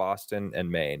Diego, Boston, and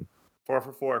Maine. 4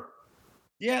 for 4.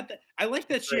 Yeah, I like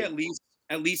that she Great.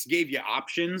 at least gave you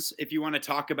options if you want to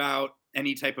talk about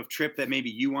any type of trip that maybe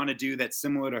you want to do that's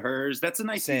similar to hers. That's a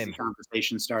nice easy Same.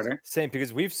 conversation starter. Same,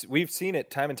 because we've seen it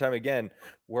time and time again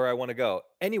where I want to go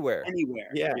anywhere. Anywhere.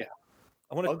 Yeah.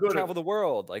 I want I'll to go to- travel the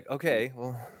world. Like, okay,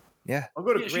 well, yeah. I'll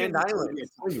go to Yeah, she Grand has to Island. be a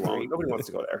No, you won't. Nobody wants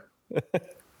to go there.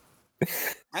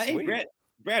 Hey, Sweet.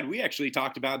 Brad, we actually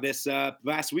talked about this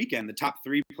last weekend. The top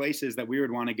 3 places that we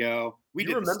would want to go. We You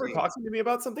did the remember same. talking to me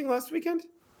about something last weekend?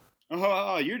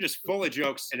 Oh, you're just full of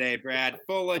jokes today, Brad.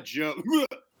 Full of jokes.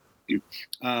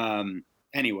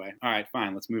 Anyway, all right,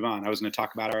 fine. Let's move on. I was going to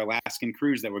talk about our Alaskan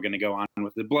cruise that we're going to go on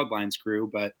with the Bloodlines crew,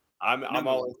 but I'm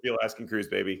all in the Alaskan cruise,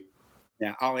 baby.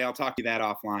 yeah, Ollie, I'll talk to you that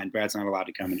offline. Brad's not allowed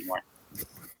to come anymore.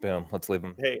 Boom. Let's leave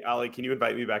them. Hey, Ollie, can you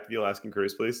invite me back to the Alaskan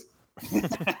cruise, please?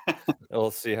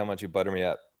 We'll see how much you butter me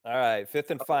up. All right, fifth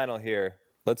and final here.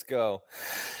 Let's go.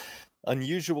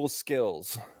 Unusual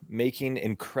skills: making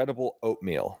incredible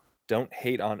oatmeal. Don't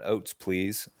hate on oats,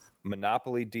 please.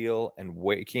 Monopoly deal and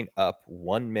waking up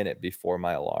 1 minute before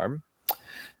my alarm.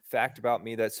 Fact about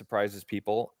me that surprises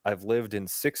people: I've lived in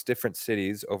 6 different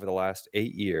cities over the last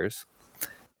 8 years.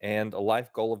 And a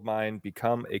life goal of mine: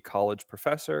 become a college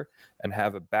professor and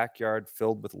have a backyard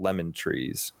filled with lemon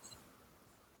trees.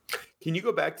 Can you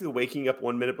go back to the waking up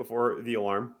 1 minute before the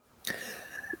alarm?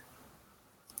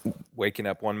 Waking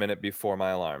up 1 minute before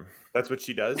my alarm. That's what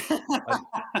she does.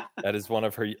 That is one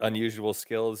of her unusual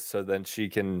skills, so she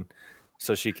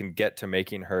can get to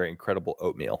making her incredible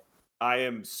oatmeal. I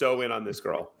am so in on this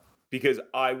girl because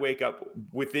I wake up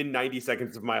within 90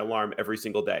 seconds of my alarm every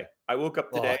single day. I woke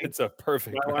up today. It's a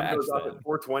perfect My alarm match. goes off Then. at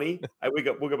 4:20. I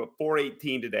woke up at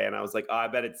 4:18 today, and I was like, I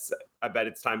bet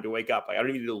it's time to wake up. Like, I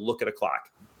don't even need to look at a clock.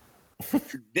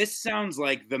 This sounds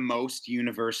like the most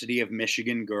University of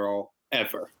Michigan girl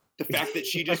ever. The fact that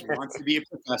she just wants to be a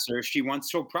professor,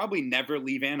 she'll probably never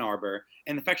leave Ann Arbor,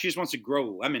 and the fact she just wants to grow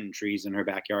lemon trees in her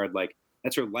backyard, like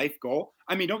that's her life goal.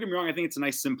 I mean, don't get me wrong, I think it's a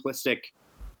nice simplistic,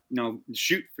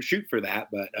 shoot for that,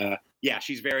 but yeah,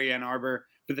 she's very Ann Arbor.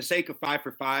 For the sake of 5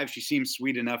 for 5, she seems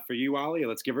sweet enough for you, Ollie.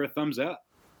 Let's give her a thumbs up.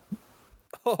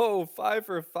 Oh, 5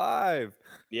 for 5.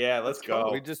 Yeah, let's go.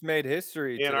 We just made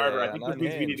history. Ann today Arbor. I on think this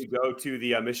means we need to go to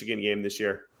the Michigan game this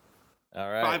year. All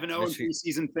right. 5-0 in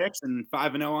preseason picks and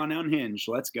 5-0 on Unhinged.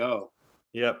 Let's go.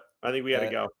 Yep, I think we got to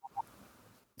go.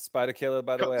 Spider Killer,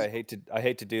 by the way, I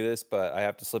hate to do this, but I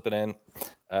have to slip it in.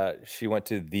 She went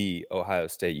to the Ohio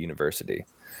State University.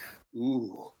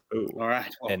 Ooh. Ooh. All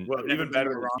right. Well, even better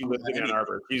than she lives in Ann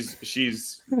Arbor.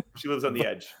 She lives on the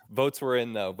edge. Votes were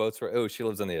in though. Oh, she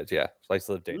lives on the edge. Yeah, she likes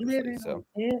to live dangerously. So.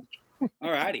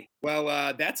 All righty.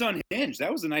 Well, that's Unhinged.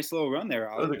 That was a nice little run there,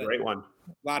 Ollie. That was a great one.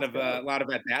 A lot of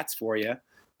at bats for you.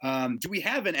 Do we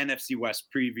have an NFC West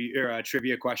preview or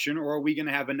trivia question, or are we going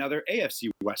to have another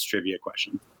AFC West trivia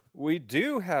question? We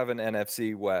do have an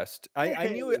NFC West. I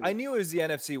knew it was the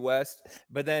NFC West,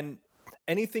 but then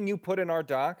anything you put in our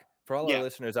doc, for all our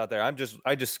listeners out there,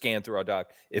 I just scan through our doc.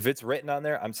 If it's written on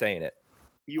there, I'm saying it.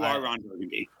 You are Ron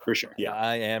Burgundy for sure. Yeah,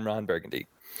 I am Ron Burgundy.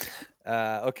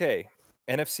 Okay,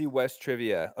 NFC West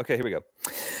trivia. Okay, here we go.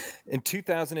 In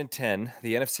 2010,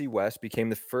 the NFC West became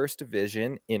the first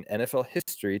division in NFL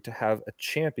history to have a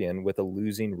champion with a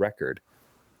losing record.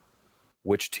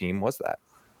 Which team was that?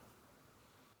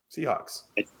 Seahawks.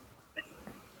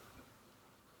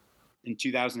 In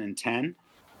 2010?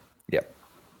 Yep.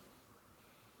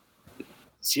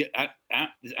 See, I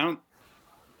don't.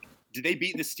 Did they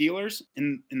beat the Steelers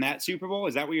in that Super Bowl?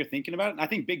 Is that what you're thinking about? I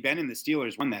think Big Ben and the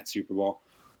Steelers won that Super Bowl.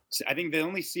 So I think the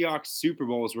only Seahawks Super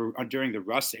Bowls were during the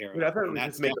Russ era. Wait, I thought it was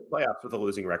just make the playoffs with a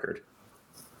losing record.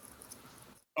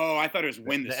 Oh, I thought it was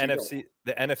win the Super NFC, Bowl.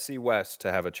 the NFC West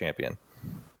to have a champion.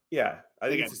 Yeah, I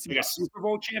think like it's a Super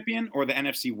Bowl champion or the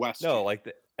NFC West. No, champion? like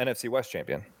the NFC West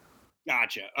champion.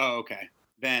 Gotcha. Oh, okay.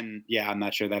 Then yeah, I'm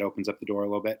not sure that opens up the door a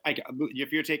little bit.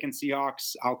 If you're taking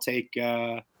Seahawks, I'll take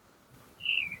the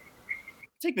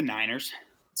Niners.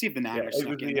 Let's see if the Niners. It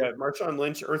was the Marshawn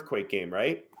Lynch earthquake game,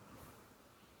 right?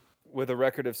 With a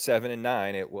record of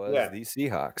 7-9, it was the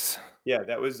Seahawks. Yeah,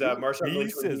 that was Marshawn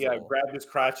Lynch when he grabbed his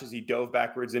crotch as he dove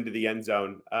backwards into the end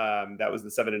zone. That was the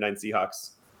 7-9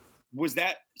 Seahawks. Was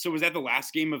that the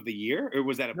last game of the year, or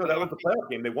was that No, that was the playoff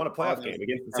game. They won a playoff game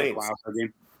against the Saints.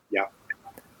 Yeah.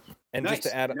 And Nice.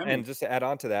 just to add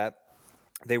on to that,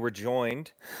 They were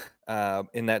joined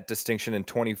in that distinction in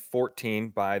 2014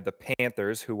 by the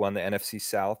Panthers, who won the NFC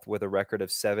South with a record of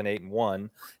 7-8-1,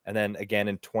 and then again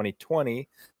in 2020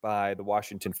 by the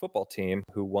Washington Football Team,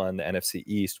 who won the NFC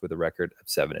East with a record of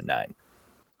 7-9.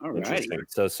 All right. Interesting.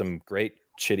 So some great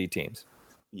shitty teams.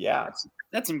 Yeah.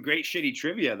 That's some great shitty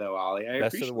trivia, though, Ollie. I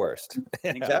Best of appreciate the worst.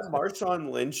 it. That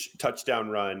Marshawn Lynch touchdown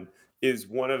run is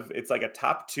it's like a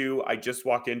top 2. I just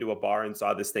walked into a bar and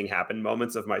saw this thing happen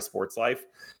moments of my sports life.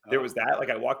 There was that.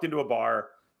 Like, I walked into a bar,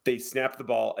 they snapped the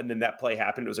ball, and then that play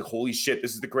happened. It was like, holy shit,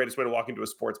 this is the greatest way to walk into a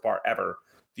sports bar ever.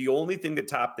 The only thing that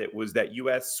topped it was that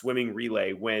U.S. swimming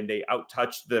relay when they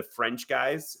out-touched the French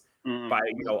guys by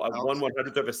a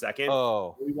 1/100th of a second.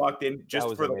 Oh, we walked in just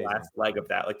for the amazing. last leg of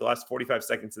that, like the last 45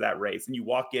 seconds of that race, and you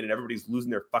walk in and everybody's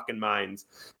losing their fucking minds,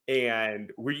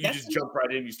 and where you just jump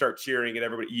right in, you start cheering, and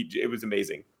it was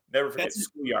amazing. Never forget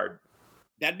Schoolyard.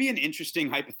 That'd be an interesting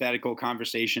hypothetical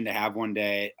conversation to have one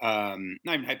day. Not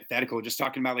even hypothetical, just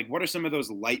talking about like what are some of those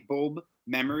light bulb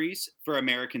memories for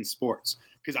American sports?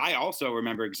 Because I also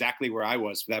remember exactly where I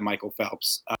was for that Michael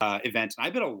Phelps event. And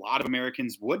I bet a lot of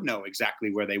Americans would know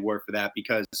exactly where they were for that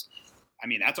because, I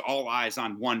mean, that's all eyes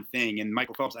on one thing. And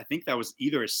Michael Phelps, I think that was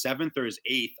either his 7th or his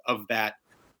 8th of that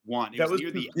one. It was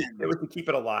near the end. It was to keep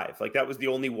it alive. Like that was the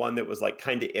only one that was like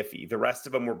kind of iffy. The rest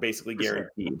of them were basically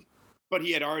guaranteed. Sure. But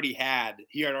he had already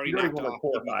knocked off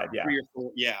 4 or 5, 3 or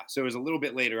 4. Yeah, so it was a little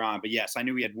bit later on. But yes, I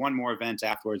knew he had one more event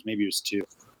afterwards. Maybe it was 2.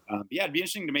 But yeah, it'd be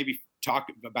interesting to maybe talk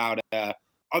about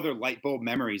other light bulb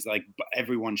memories like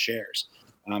everyone shares.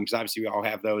 Because obviously we all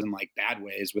have those in like bad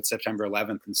ways with September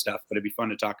 11th and stuff. But it'd be fun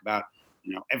to talk about,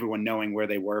 everyone knowing where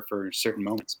they were for certain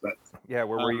moments. But yeah,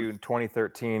 where were you in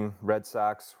 2013 Red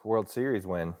Sox World Series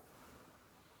win?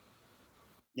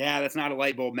 Yeah, that's not a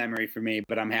light bulb memory for me,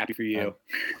 but I'm happy for you.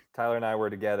 Tyler and I were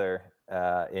together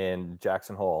in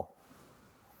Jackson Hole.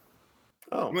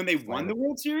 Oh, when they won the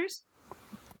World Series?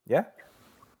 Yeah.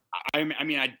 I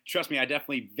mean, trust me, I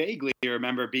definitely vaguely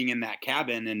remember being in that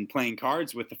cabin and playing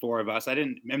cards with the 4 of us. I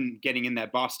didn't remember getting in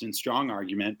that Boston Strong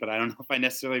argument, but I don't know if I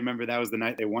necessarily remember that was the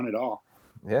night they won it all.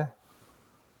 Yeah.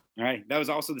 All right. That was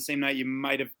also the same night you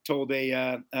might have told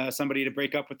somebody to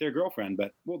break up with their girlfriend,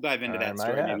 but we'll dive into that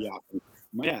story maybe often.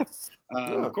 Yeah.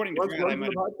 According to Brad, I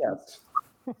might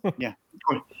have. Yeah.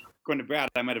 According to Brad,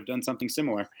 I might have done something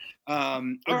similar. All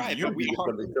right. But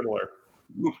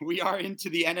we are into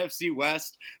the NFC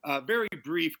West. Very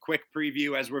brief, quick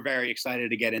preview as we're very excited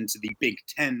to get into the Big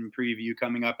Ten preview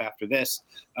coming up after this.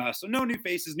 So no new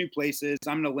faces, new places.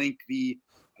 I'm going to link the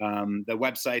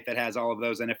website that has all of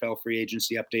those NFL free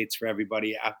agency updates for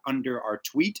everybody under our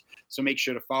tweet. So make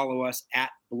sure to follow us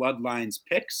at Bloodlines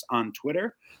Picks on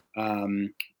Twitter.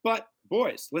 But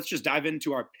boys, let's just dive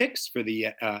into our picks for the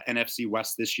NFC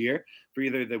West this year for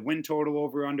either the win total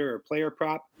over under or player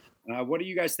prop. What are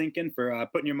you guys thinking for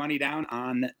putting your money down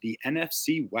on the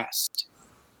NFC West?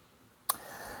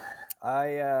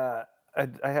 I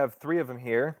have 3 of them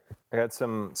here. I got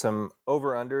some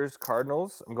over unders.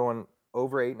 Cardinals. I'm going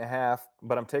over 8.5,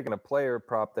 but I'm taking a player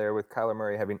prop there with Kyler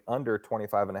Murray having under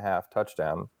 25.5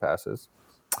 touchdown passes.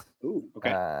 Ooh,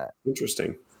 okay.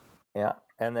 Interesting. Yeah.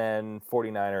 And then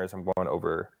 49ers, I'm going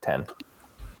over 10.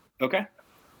 Okay.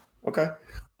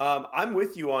 I'm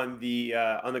with you on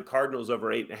the Cardinals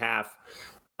over 8.5.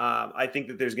 I think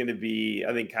that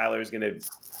I think Kyler is going to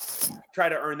try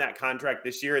to earn that contract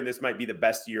this year, and this might be the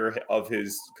best year of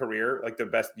his career, like the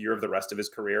best year of the rest of his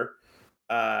career.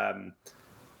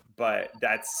 But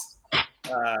that's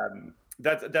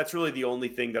really the only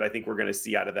thing that I think we're going to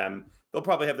see out of them. They'll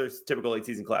probably have their typical late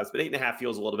season class, but 8.5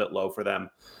 feels a little bit low for them.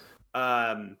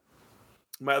 My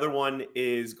other one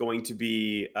is going to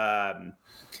be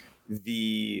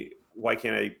why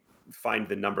can't I find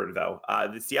the number though?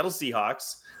 The Seattle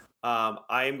Seahawks.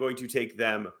 I am going to take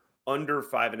them under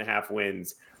 5.5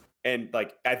 wins. And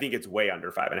I think it's way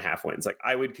under 5.5 wins.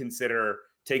 I would consider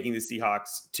taking the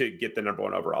Seahawks to get the number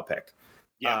 1 overall pick.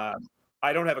 Yeah.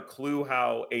 I don't have a clue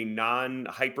how a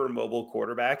non-hyper mobile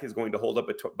quarterback is going to hold up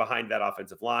behind that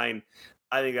offensive line.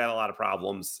 I think that a lot of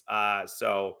problems.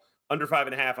 So under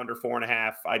 5.5, under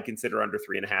 4.5, I'd consider under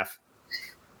 3.5.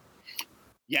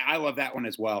 Yeah, I love that one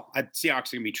as well.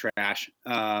 Seahawks are going to be trash.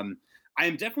 I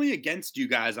am definitely against you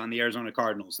guys on the Arizona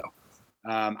Cardinals, though.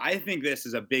 I think this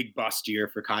is a big bust year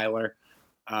for Kyler.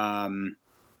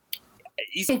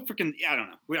 He's so freaking, I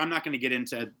don't know. I'm not going to get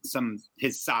into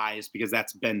his size because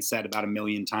that's been said about 1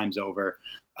 million times over.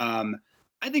 I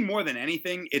think more than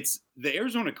anything, it's the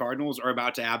Arizona Cardinals are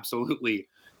about to absolutely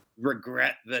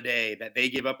regret the day that they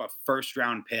give up a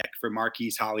first-round pick for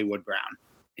Marquise Hollywood Brown.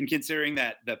 And considering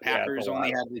that the Packers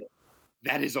only had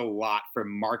that is a lot for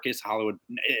Marcus Hollywood.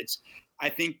 I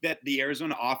think that the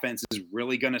Arizona offense is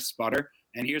really going to sputter.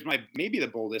 And here's maybe the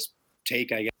boldest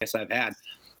take I guess I've had.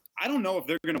 I don't know if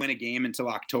they're going to win a game until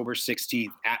October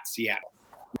 16th at Seattle.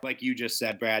 Like you just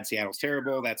said, Brad, Seattle's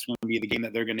terrible. That's going to be the game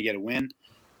that they're going to get a win.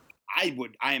 I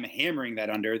am hammering that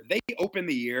under. They open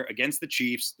the year against the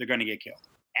Chiefs, they're going to get killed.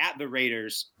 At the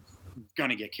Raiders, going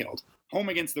to get killed. Home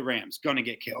against the Rams, going to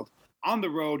get killed. On the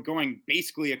road, going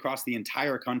basically across the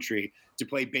entire country to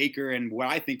play Baker and what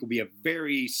I think will be a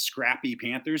very scrappy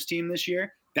Panthers team this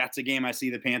year. That's a game I see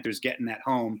the Panthers getting at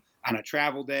home on a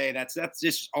travel day. That's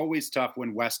just always tough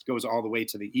when West goes all the way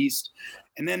to the East.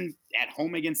 And then at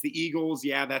home against the Eagles,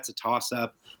 yeah, that's a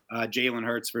toss-up. Jalen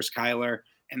Hurts versus Kyler.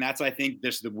 And that's, I think,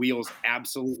 the wheels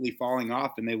absolutely falling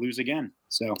off and they lose again.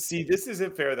 So see, this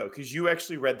isn't fair, though, because you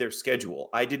actually read their schedule.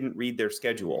 I didn't read their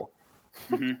schedule.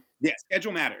 Mm-hmm. Yeah,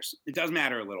 schedule matters. It does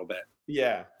matter a little bit.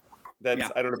 Yeah, I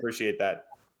don't appreciate that.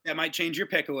 That might change your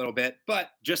pick a little bit.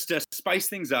 But just to spice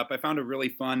things up, I found a really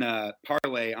fun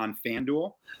parlay on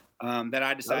FanDuel that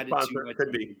I decided to.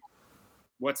 Could be.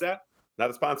 What's that? Not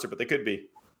a sponsor, but they could be.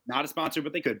 Not a sponsor,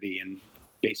 but they could be, and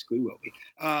basically will be.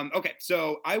 Okay,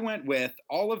 so I went with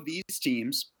all of these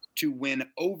teams to win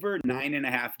over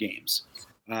 9.5 games.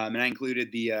 And I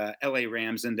included the LA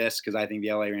Rams in this because I think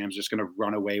the LA Rams are just going to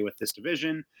run away with this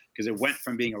division because it went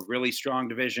from being a really strong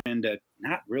division to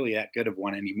not really that good of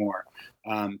one anymore,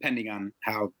 depending on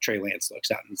how Trey Lance looks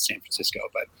out in San Francisco.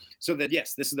 But so that,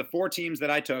 yes, this is the 4 teams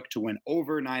that I took to win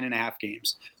over 9.5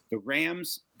 games. The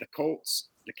Rams, the Colts,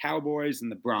 the Cowboys, and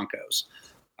the Broncos.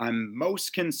 I'm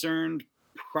most concerned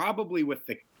probably with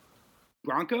the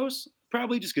Broncos.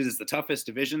 Probably just because it's the toughest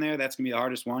division there. That's going to be the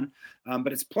hardest one.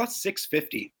 But it's plus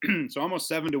 650. So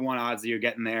almost 7-1 odds that you're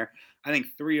getting there. I think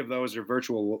 3 of those are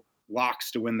virtual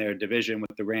locks to win their division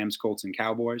with the Rams, Colts, and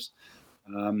Cowboys.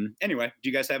 Anyway, do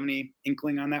you guys have any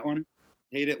inkling on that one?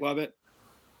 Hate it, love it?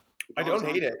 I don't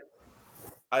hate it.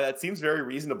 That seems very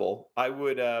reasonable. I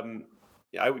would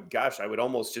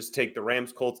almost just take the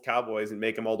Rams, Colts, Cowboys and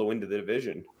make them all to win to the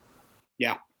division.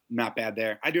 Yeah, not bad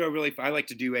there. I like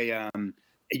to do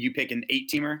you pick an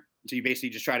 8-teamer. So you basically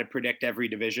just try to predict every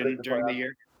division during the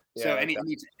year. Yeah, so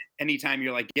anytime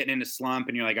you're like getting in a slump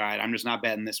and you're like, all right, I'm just not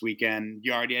betting this weekend,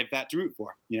 you already have that to root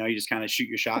for. You just kind of shoot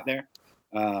your shot there.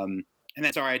 And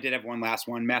then, sorry, I did have one last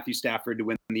one. Matthew Stafford to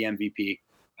win the MVP.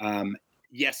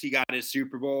 Yes, he got his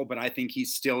Super Bowl, but I think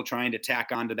he's still trying to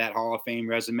tack onto that Hall of Fame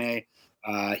resume.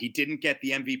 He didn't get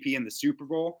the MVP in the Super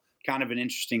Bowl. Kind of an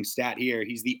interesting stat here.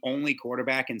 He's the only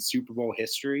quarterback in Super Bowl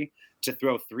history to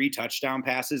throw 3 touchdown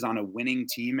passes on a winning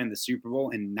team in the Super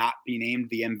Bowl and not be named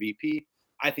the MVP.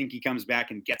 I think he comes back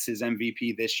and gets his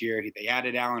MVP this year. They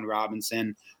added Allen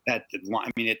Robinson. They're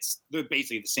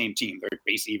basically the same team. They're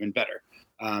basically even better.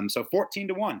 So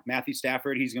 14-1, Matthew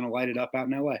Stafford. He's going to light it up out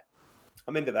in LA.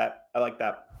 I'm into that. I like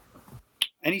that.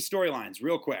 Any storylines,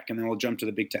 real quick, and then we'll jump to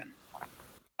the Big Ten.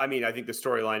 I mean, I think the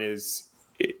storyline is: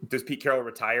 does Pete Carroll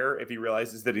retire if he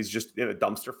realizes that he's just in a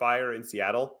dumpster fire in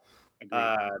Seattle?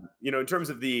 In terms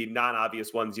of the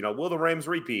non-obvious ones, will the Rams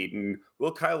repeat, and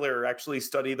will Kyler actually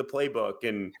study the playbook?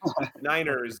 And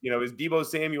Niners, is Deebo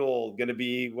Samuel going to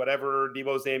be whatever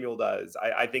Deebo Samuel does?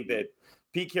 I think that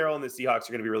Pete Carroll and the Seahawks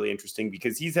are going to be really interesting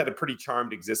because he's had a pretty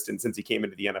charmed existence since he came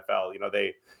into the NFL.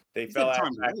 They fell out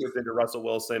backwards into Russell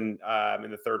Wilson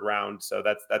in the 3rd round, so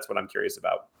that's what I'm curious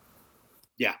about.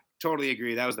 Yeah, totally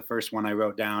agree. That was the first one I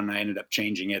wrote down. I ended up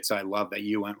changing it. So I love that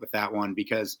you went with that one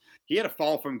because he had a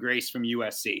fall from grace from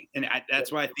USC. And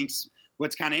that's why I think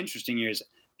what's kind of interesting here is,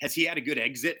 has he had a good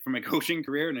exit from a coaching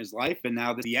career in his life? And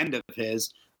now the end of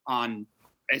his on,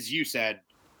 as you said,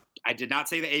 I did not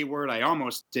say the A word. I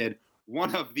almost did.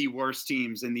 One of the worst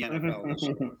teams in the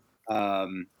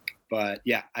NFL. But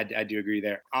yeah, I do agree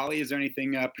there. Ollie, is there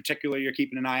anything particular you're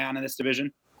keeping an eye on in this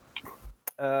division?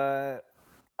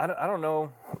 I don't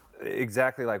know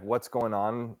exactly like what's going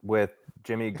on with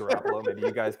Jimmy Garoppolo. Maybe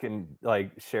you guys can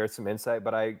share some insight,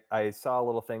 but I saw a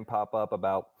little thing pop up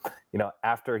about,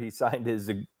 after he signed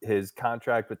his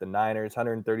contract with the Niners,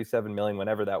 $137 million,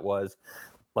 whenever that was,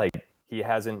 he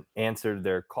hasn't answered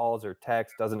their calls or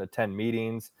texts, doesn't attend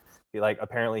meetings.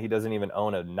 Apparently he doesn't even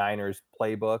own a Niners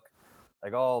playbook,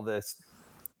 all this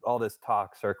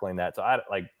talk circling that. So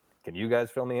can you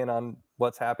guys fill me in on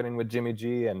what's happening with Jimmy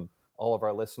G and all of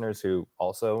our listeners who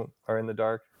also are in the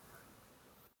dark?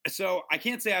 So I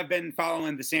can't say I've been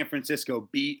following the San Francisco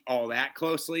beat all that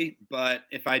closely, but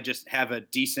if I just have a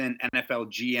decent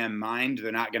NFL GM mind,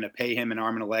 they're not going to pay him an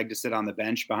arm and a leg to sit on the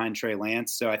bench behind Trey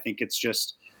Lance. So I think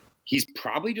he's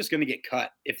probably just going to get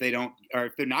cut if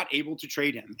they're not able to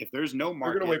trade him. If there's no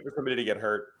market. We're going to wait for somebody to get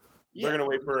hurt. Yeah. We're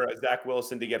going to wait for Zach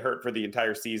Wilson to get hurt for the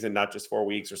entire season, not just 4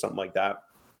 weeks or something like that.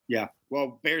 Yeah.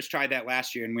 Well, Bears tried that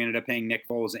last year, and we ended up paying Nick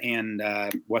Foles and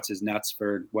what's his nuts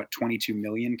for $22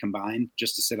 million combined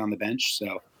just to sit on the bench.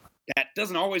 So that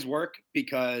doesn't always work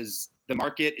because the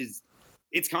market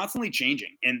it's constantly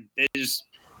changing, and there's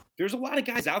a lot of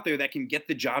guys out there that can get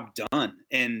the job done.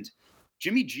 And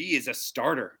Jimmy G is a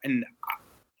starter, and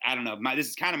I don't know. This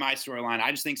is kind of my storyline.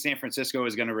 I just think San Francisco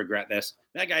is going to regret this.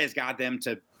 That guy has got them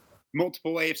to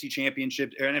multiple AFC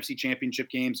championship or NFC championship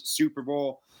games, Super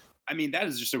Bowl. I mean, that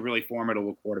is just a really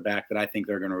formidable quarterback that I think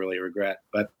they're going to really regret.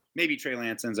 But maybe Trey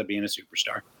Lance ends up being a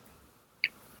superstar.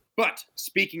 But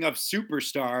speaking of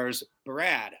superstars,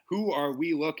 Brad, who are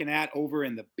we looking at over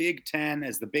in the Big Ten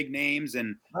as the big names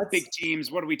and big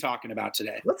teams? What are we talking about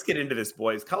today? Let's get into this,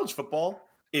 boys. College football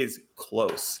is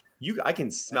close. I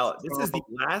can smell it. This is the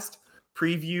last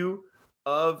preview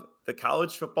of the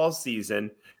college football season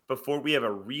before we have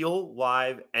a real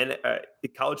live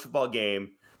college football game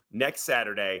next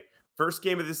Saturday. First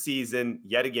game of the season,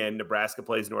 yet again, Nebraska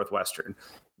plays Northwestern.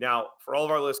 Now, for all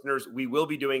of our listeners, we will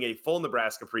be doing a full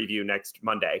Nebraska preview next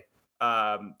Monday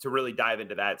to really dive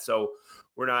into that. So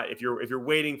we're not, if you're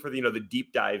waiting for the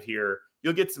deep dive here,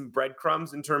 you'll get some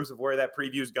breadcrumbs in terms of where that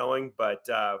preview is going. But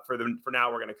for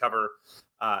now, we're going to cover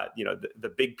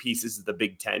the big pieces of the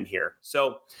Big Ten here.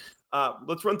 So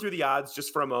let's run through the odds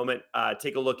just for a moment.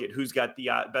 Take a look at who's got the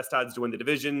best odds to win the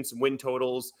division, some win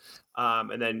totals,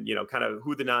 and then kind of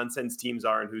who the nonsense teams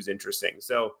are and who's interesting.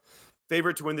 So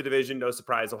favorite to win the division, no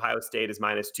surprise, Ohio State is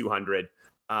minus 200.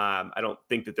 I don't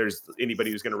think that there's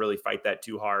anybody who's going to really fight that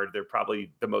too hard. They're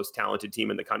probably the most talented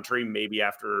team in the country, maybe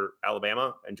after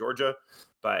Alabama and Georgia,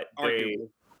 but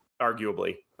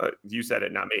arguably, you said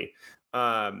it, not me.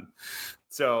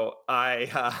 So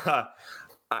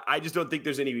I just don't think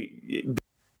there's any.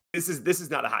 This is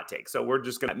not a hot take. So we're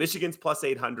just gonna. Michigan's plus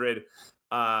 800.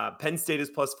 Penn State is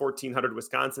plus 1400.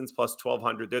 Wisconsin's plus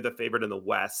 1200. They're the favorite in the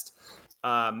West.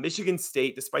 Michigan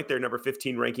State, despite their number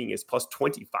 15 ranking, is plus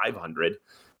 2500.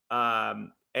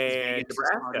 And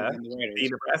Nebraska, the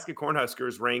Nebraska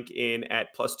Cornhuskers rank in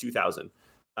at plus 2000.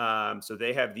 So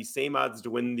they have the same odds to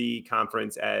win the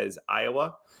conference as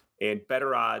Iowa, and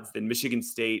better odds than Michigan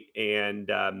State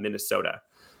and Minnesota.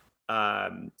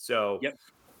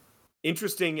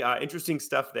 Interesting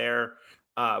stuff there.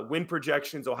 Win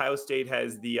projections. Ohio State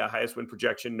has the highest win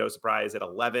projection, no surprise, at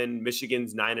 11.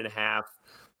 Michigan's 9.5.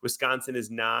 Wisconsin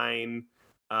is 9.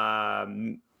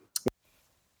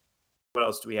 What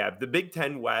else do we have? The Big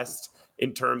Ten West,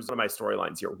 in terms of my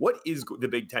storylines here. What is the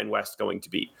Big Ten West going to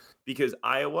be? Because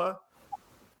Iowa,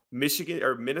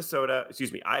 Minnesota,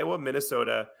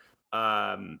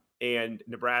 and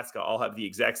Nebraska all have the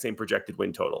exact same projected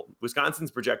win total. Wisconsin's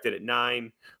projected at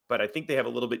 9, but I think they have a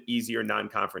little bit easier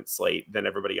non-conference slate than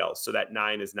everybody else. So that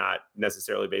 9 is not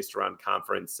necessarily based around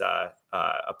conference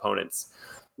opponents.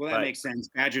 Well, that makes sense.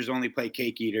 Badgers only play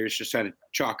cake eaters, just try to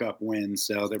chalk up wins.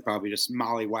 So they're probably just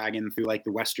mollywagging through like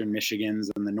the Western Michigans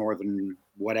and the Northern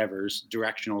whatevers,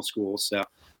 directional schools. So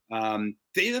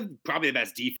they have probably the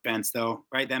best defense, though,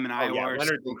 right? Them and Iowa. Yeah,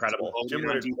 Leonard's incredible. Jim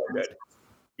Leonard's so good.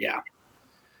 Yeah.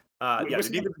 The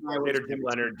defensive coordinator, Tim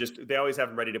Leonard, they always have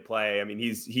him ready to play. I mean,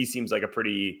 he seems like a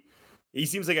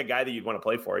guy that you'd want to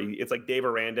play for. It's like Dave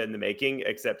Aranda in the making,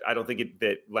 except I don't think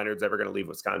that Leonard's ever going to leave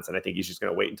Wisconsin. I think he's just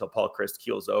going to wait until Paul Chryst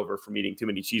keels over from eating too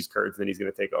many cheese curds, and then he's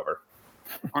going to take over.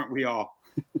 Aren't we all?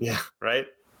 Yeah, right.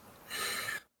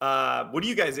 What do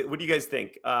you guys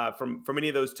think from any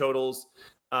of those totals?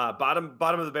 Bottom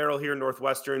of the barrel here,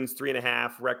 Northwestern's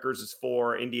 3.5, Rutgers is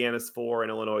 4, Indiana's 4,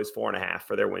 and Illinois is 4.5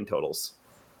 for their win totals.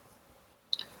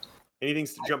 Anything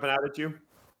jumping out at you?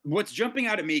 What's jumping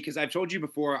out at me, because I've told you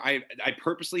before, I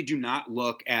purposely do not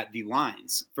look at the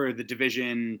lines for the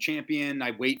division champion.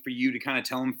 I wait for you to kind of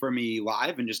tell them for me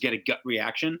live and just get a gut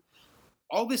reaction.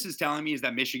 All this is telling me is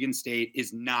that Michigan State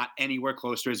is not anywhere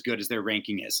close to as good as their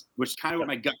ranking is, which is kind of what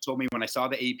my gut told me when I saw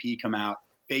the AP come out.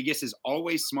 Vegas is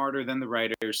always smarter than the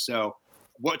writers. So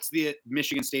what's the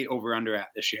Michigan State over-under at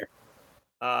this year?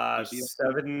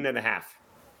 7.5.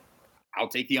 I'll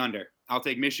take the under. I'll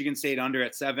take Michigan State under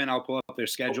at 7. I'll pull up their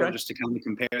schedule just to kind of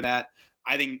compare that.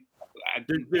 I think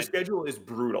their schedule is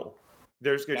brutal.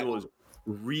 Their schedule is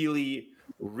really,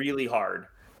 really hard.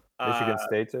 Michigan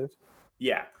State is?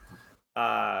 Yeah.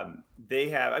 They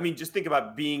have, just think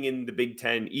about being in the Big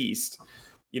Ten East.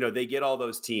 They get all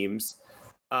those teams.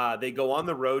 They go on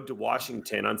the road to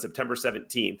Washington on September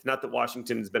 17th. Not that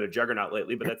Washington has been a juggernaut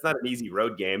lately, but that's not an easy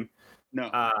road game. No.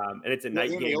 And it's a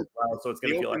night game as well, so it's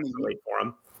going to feel extra late for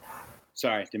them.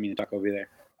 Sorry, didn't mean to talk over you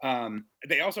there.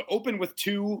 They also open with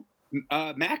 2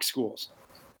 MAC schools.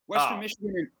 Western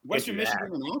Michigan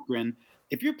and Akron.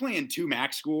 if you're playing 2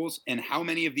 MAC schools and how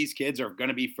many of these kids are going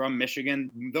to be from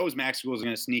Michigan, those MAC schools are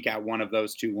going to sneak out one of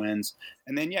those 2 wins.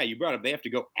 And then, yeah, you brought up, they have to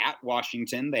go at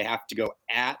Washington. They have to go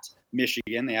at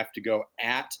Michigan. They have to go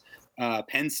at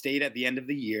Penn State at the end of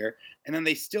the year. And then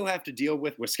they still have to deal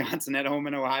with Wisconsin at home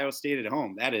and Ohio State at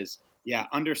home. That is,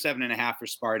 under 7.5 for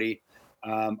Sparty.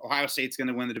 Ohio State's going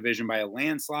to win the division by a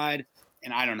landslide.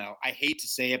 And I don't know. I hate to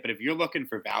say it, but if you're looking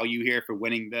for value here for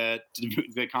winning the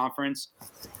conference,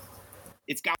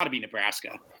 it's got to be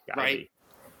Nebraska, right?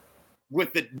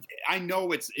 I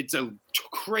know it's a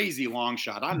crazy long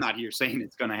shot. I'm not here saying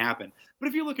it's going to happen, but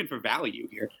if you're looking for value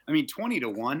here, I mean,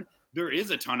 20-1, there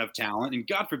is a ton of talent, and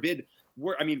God forbid,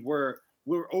 we're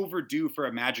overdue for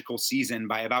a magical season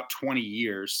by about 20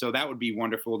 years. So that would be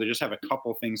wonderful to just have a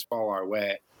couple things fall our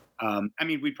way.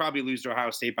 We'd probably lose to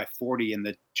Ohio State by 40 in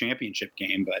the championship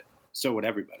game, but so would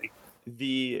everybody.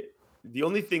 The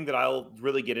only thing that I'll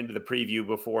really get into the preview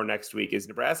before next week is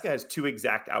Nebraska has 2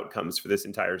 exact outcomes for this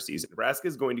entire season. Nebraska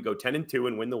is going to go 10-2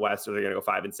 and win the West, or they're going to go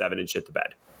 5-7 and shit the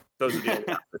bed. Those are the only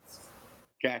options.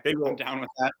 Okay, I'm down with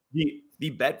that. The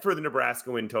bet for the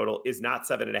Nebraska win total is not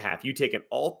 7.5. You take an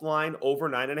alt line over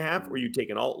 9.5, or you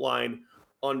take an alt line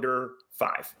under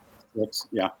 5.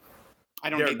 I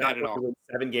don't think that at all. They're not going to win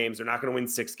 7 games. They're not going to win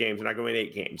 6 games. They're not going to win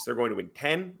 8 games. They're going to win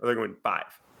 10 or they're going to win 5.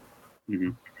 Mm-hmm.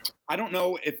 I don't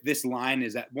know if this line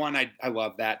is at one. I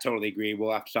love that. Totally agree.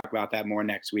 We'll have to talk about that more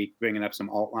next week, bringing up some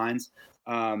alt lines.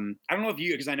 I don't know if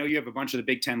because I know you have a bunch of the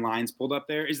Big Ten lines pulled up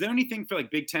there. Is there anything for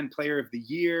like Big Ten Player of the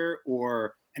Year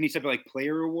or any type of like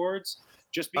player awards?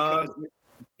 Just because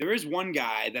there is one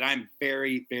guy that I'm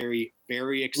very, very,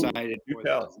 very excited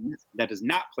for that does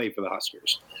not play for the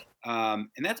Huskers. And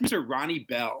that's Mr. Ronnie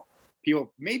Bell.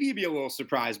 People maybe be a little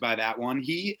surprised by that one.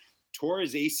 He tore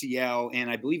his ACL in,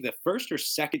 I believe, the first or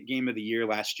second game of the year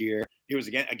last year. It was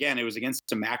it was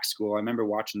against a MAC school. I remember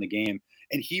watching the game,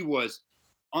 and he was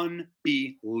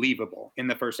unbelievable in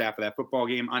the first half of that football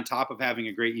game, on top of having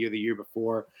a great year the year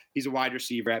before. He's a wide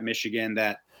receiver at Michigan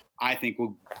that I think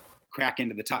will crack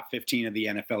into the top 15 of the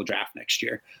NFL draft next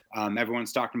year.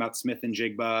 Everyone's talking about Smith and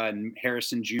Jigba and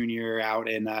Harrison Jr. out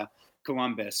in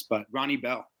Columbus, but Ronnie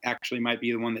Bell actually might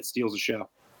be the one that steals the show.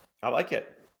 I like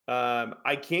it.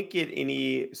 I can't get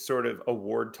any sort of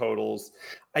award totals.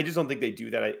 I just don't think they do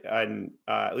that.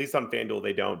 At least on FanDuel,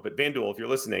 they don't. But FanDuel, if you're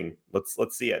listening,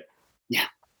 let's see it. Yeah,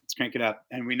 let's crank it up.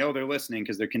 And we know they're listening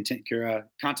because they're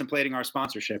contemplating our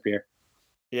sponsorship here.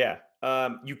 Yeah.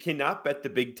 You cannot bet the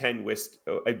Big Ten West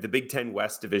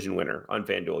division winner on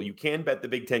FanDuel. You can bet the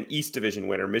Big Ten East division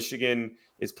winner. Michigan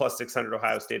is plus 600.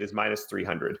 Ohio State is minus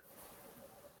 300.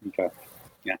 Okay.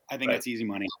 Yeah, I think that's easy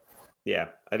money. Yeah,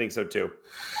 I think so too.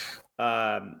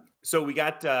 So we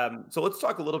got. So let's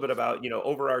talk a little bit about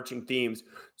overarching themes.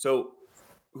 So,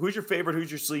 who's your favorite?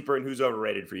 Who's your sleeper? And who's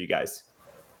overrated for you guys?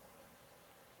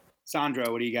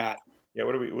 Sandro, what do you got? Yeah,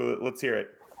 let's hear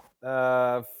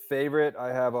it. Favorite,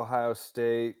 I have Ohio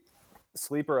State.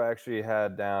 Sleeper, I actually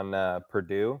had down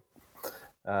Purdue.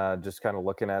 Just kind of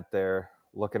looking at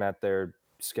their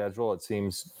schedule, it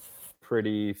seems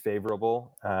pretty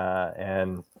favorable,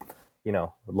 and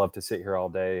would love to sit here all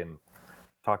day and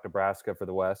talk Nebraska for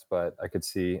the West, but I could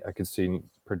see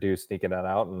Purdue sneaking that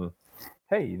out, and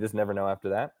hey, you just never know after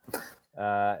that.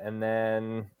 And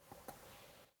then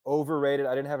overrated,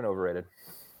 I didn't have an overrated.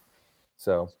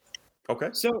 So okay.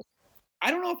 So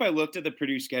I don't know if I looked at the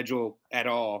Purdue schedule at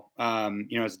all. As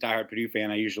a diehard Purdue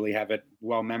fan, I usually have it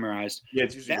well memorized. Yeah,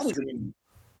 it's usually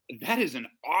that is an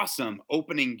awesome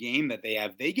opening game that they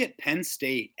have. They get Penn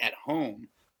State at home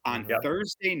on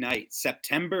Thursday night,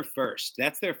 September 1st.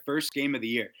 That's their first game of the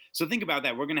year. So think about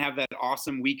that. We're going to have that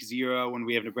awesome week 0 when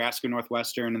we have Nebraska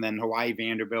Northwestern and then Hawaii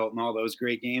Vanderbilt and all those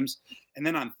great games. And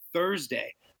then on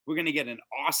Thursday, we're going to get an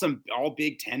awesome all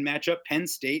Big Ten matchup, Penn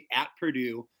State at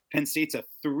Purdue. Penn State's a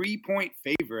 3-point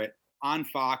favorite on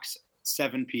Fox,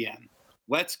 7 p.m.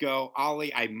 Let's go.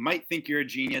 Ollie, I might think you're a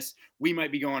genius. We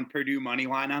might be going Purdue money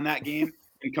line on that game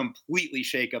and completely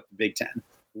shake up the Big Ten.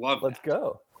 Let's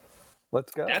go.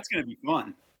 Let's go. That's going to be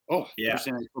fun. Oh, yeah.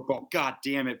 Football. God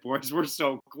damn it, boys. We're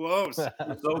so close. So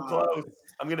close.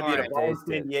 I'm going to be at a ball in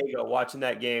San Diego watching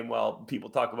that game while people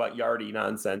talk about Yardy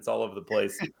nonsense all over the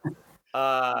place.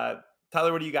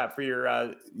 Tyler, what do you got for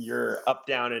your up,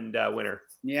 down, and winner?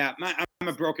 Yeah, I'm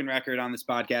a broken record on this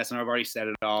podcast, and I've already said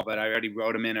it all, but I already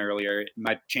wrote them in earlier.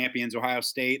 My champions, Ohio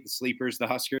State, the sleepers, the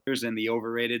Huskers, and the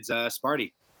overrateds,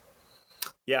 Sparty.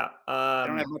 Yeah. I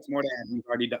don't have much more to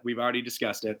add. We've already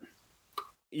discussed it.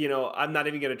 I'm not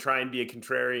even going to try and be a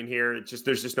contrarian here.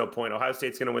 There's just no point. Ohio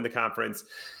State's going to win the conference.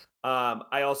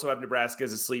 I also have Nebraska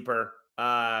as a sleeper.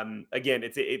 Again,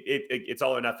 it's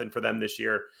all or nothing for them this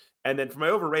year. And then for my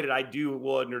overrated,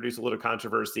 will introduce a little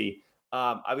controversy.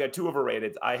 I've got 2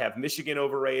 overrated. I have Michigan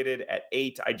overrated at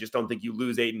 8. I just don't think you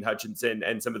lose Aiden Hutchinson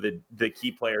and some of the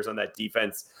key players on that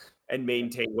defense and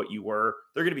maintain what you were.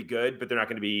 They're going to be good, but they're not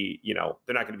going to be,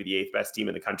 they're not going to be the 8th best team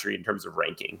in the country in terms of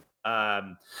ranking.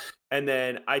 And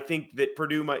then I think that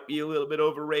Purdue might be a little bit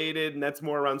overrated, and that's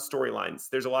more around storylines.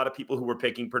 There's a lot of people who were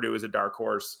picking Purdue as a dark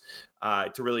horse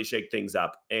to really shake things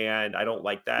up, and I don't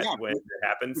like that when it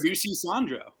happens. Purdue sees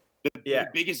Sandro, the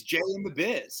biggest J in the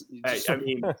biz. I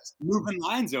mean, moving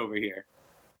lines over here.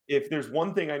 If there's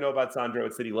one thing I know about Sandro,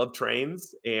 it's that he loved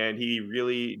trains, and he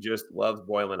really just loves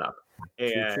boiling up.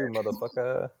 And true,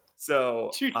 motherfucker.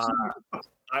 So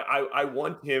I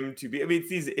want him to be. I mean,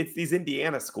 it's these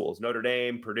Indiana schools, Notre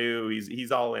Dame, Purdue.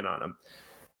 He's all in on them.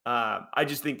 I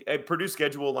just think Purdue's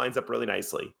schedule lines up really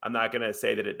nicely. I'm not going to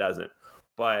say that it doesn't,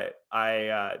 but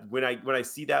when I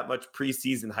see that much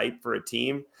preseason hype for a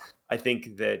team, I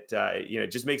think that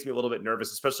it just makes me a little bit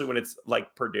nervous, especially when it's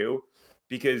like Purdue,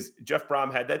 because Jeff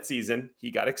Brom had that season, he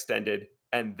got extended,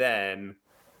 and then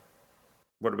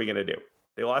what are we going to do?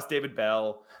 They lost David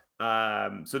Bell.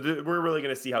 We're really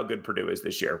going to see how good Purdue is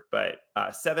this year, but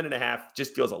 7.5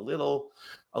 just feels a little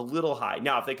high.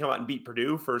 Now, if they come out and beat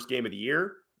Purdue first game of the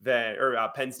year, or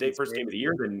Penn State first game of the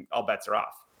year, then all bets are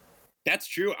off. That's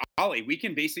true, Ollie. We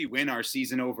can basically win our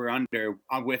season over under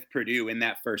with Purdue in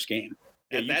that first game.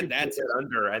 Yeah, that's it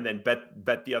under, and then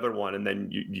bet the other one, and then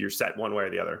you're set one way or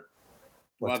the other.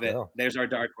 Love it. There's our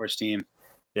dark horse team.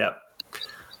 Yep.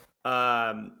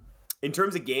 In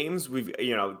terms of games, we've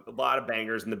a lot of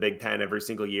bangers in the Big Ten every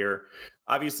single year.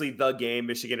 Obviously, the game,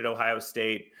 Michigan at Ohio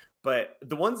State. But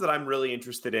the ones that I'm really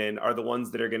interested in are the ones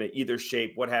that are going to either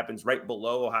shape what happens right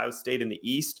below Ohio State in the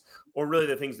East, or really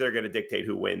the things that are going to dictate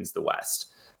who wins the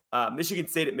West. Michigan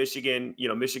State at Michigan.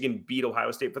 Michigan beat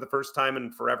Ohio State for the first time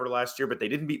in forever last year, but they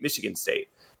didn't beat Michigan State.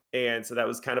 And so that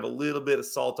was kind of a little bit of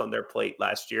salt on their plate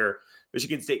last year.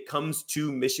 Michigan State comes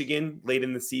to Michigan late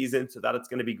in the season, so that's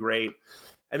going to be great.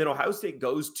 And then Ohio State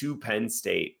goes to Penn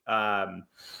State. And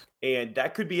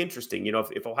that could be interesting.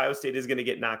 If Ohio State is going to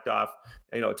get knocked off,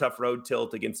 a tough road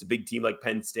tilt against a big team like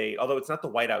Penn State, although it's not the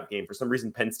whiteout game. For some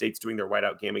reason, Penn State's doing their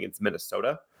whiteout game against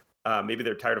Minnesota. Maybe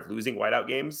they're tired of losing whiteout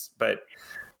games, but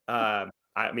I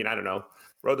don't know.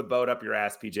 Row the boat up your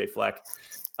ass, PJ Fleck.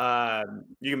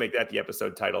 You can make that the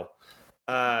episode title.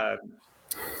 The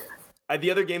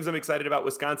other games I'm excited about,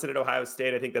 Wisconsin at Ohio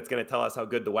State. I think that's going to tell us how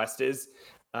good the West is.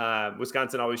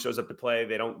 Wisconsin always shows up to play.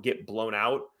 They don't get blown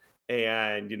out,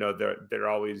 and they're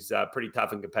always pretty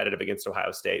tough and competitive against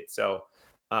Ohio State. So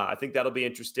I think that'll be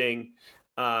interesting.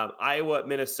 Iowa at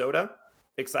Minnesota,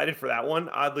 excited for that one.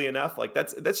 Oddly enough,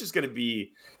 that's just going to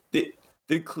be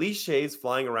the cliches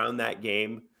flying around that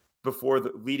game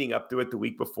leading up to it the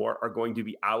week before are going to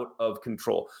be out of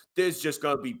control. There's just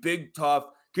going to be big, tough,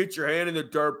 get your hand in the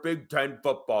dirt, Big Ten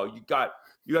football. You got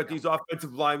these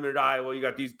offensive linemen at Iowa. You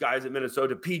got these guys at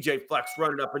Minnesota. PJ Flex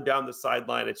running up and down the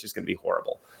sideline. It's just going to be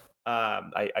horrible.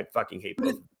 I fucking hate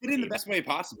it. But in the best way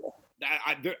possible.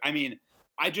 Maybe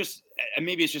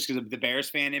it's just because of the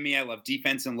Bears fan in me. I love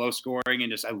defense and low scoring,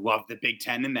 and I love the Big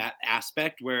Ten in that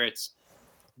aspect where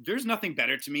there's nothing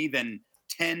better to me than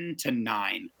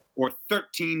 10-9 or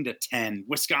 13-10.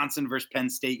 Wisconsin versus Penn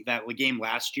State, that game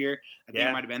last year, I think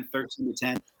it might have been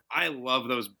 13-10. I love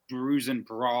those bruising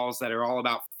brawls that are all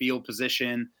about field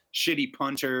position, shitty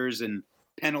punters and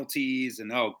penalties,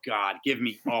 and oh God, give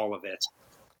me all of it.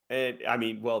 And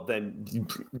then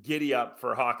giddy up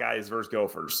for Hawkeyes versus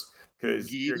Gophers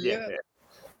because you're getting it.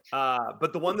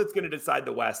 But the one that's going to decide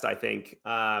the West, I think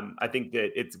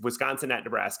that it's Wisconsin at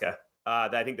Nebraska.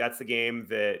 I think that's the game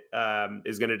that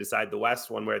is going to decide the West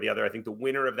one way or the other. I think the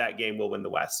winner of that game will win the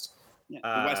West. Yeah,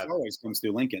 the West always comes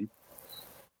through Lincoln.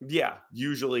 Yeah,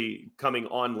 usually coming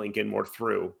on Lincoln more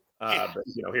through. But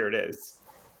here it is.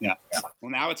 Yeah.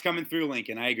 Well, now it's coming through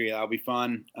Lincoln. I agree. That'll be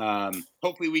fun.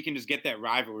 Hopefully we can just get that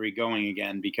rivalry going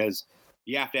again because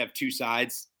you have to have two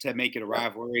sides to make it a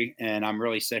rivalry. And I'm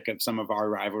really sick of some of our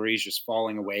rivalries just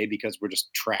falling away because we're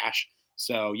just trash.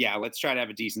 So, yeah, let's try to have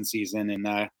a decent season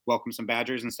and welcome some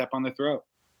Badgers and step on their throat.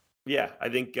 Yeah, I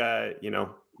think, I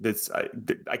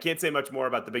can't say much more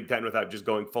about the Big Ten without just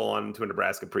going full on into a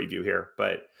Nebraska preview here.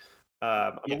 But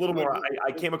I'm a little more,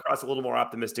 I came across a little more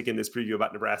optimistic in this preview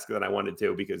about Nebraska than I wanted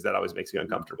to because that always makes me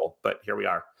uncomfortable. But here we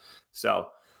are. So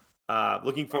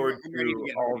looking forward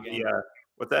to all the,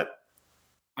 what's that?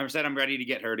 I said I'm ready to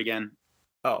get hurt again.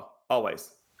 Oh,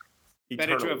 always.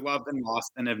 Better to have loved and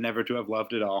lost than have never to have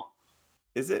loved at all.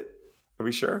 Is it? Are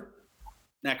we sure?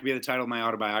 That could be the title of my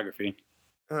autobiography.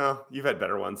 Oh, you've had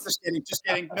better ones. Just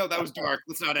kidding. No, that was dark.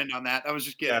 Let's not end on that. I was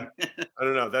just kidding. Yeah. I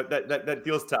don't know. That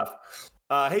feels tough.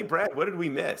 Hey, Brad, what did we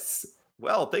miss?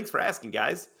 Well, thanks for asking,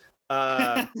 guys.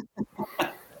 Uh,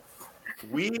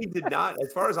 we did not,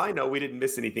 as far as I know, we didn't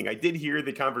miss anything. I did hear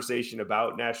the conversation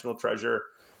about National Treasure.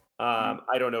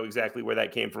 I don't know exactly where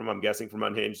that came from. I'm guessing from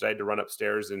Unhinged. I had to run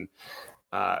upstairs and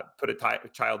put a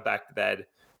child back to bed.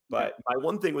 But my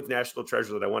one thing with National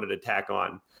Treasure that I wanted to tack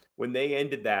on, when they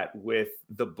ended that with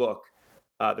the book,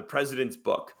 the President's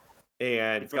Book,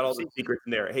 and it's got all the secrets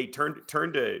in there. Hey, turn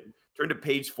to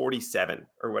page 47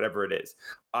 or whatever it is.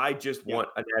 I just want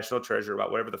a National Treasure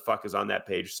about whatever the fuck is on that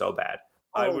page so bad.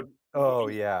 I would. Oh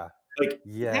yeah. Like,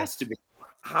 it has to be.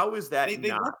 How is that? They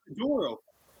left the door open.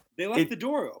 They left the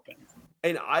door open.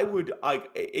 And I would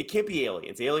it can't be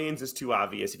Aliens. Aliens is too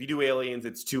obvious. If you do Aliens,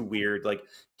 it's too weird. Like,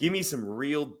 give me some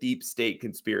real deep state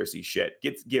conspiracy shit.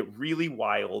 Get really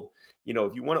wild. You know,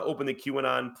 if you want to open the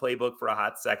QAnon playbook for a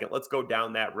hot second, let's go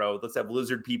down that road. Let's have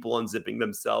lizard people unzipping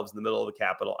themselves in the middle of the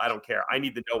Capitol. I don't care. I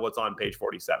need to know what's on page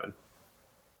 47.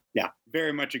 Yeah,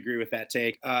 very much agree with that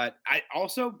take. I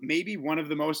also maybe one of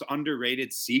the most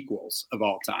underrated sequels of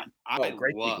all time. I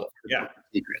great love sequel. Yeah.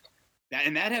 Secret.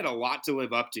 That had a lot to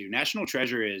live up to. National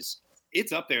Treasure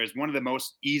it's up there as one of the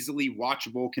most easily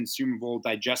watchable, consumable,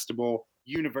 digestible,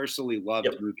 universally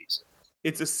loved movies.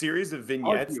 It's a series of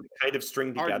vignettes that kind of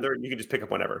string together, and you can just pick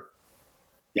up whenever.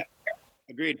 Yeah,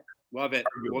 agreed. Love it.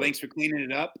 Well, thanks for cleaning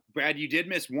it up. Brad, you did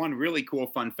miss one really cool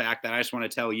fun fact that I just want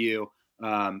to tell you.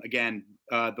 Again,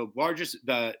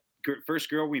 the first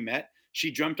girl we met, she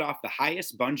jumped off the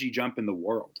highest bungee jump in the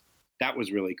world. That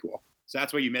was really cool. So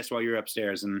that's what you missed while you were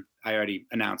upstairs. And I already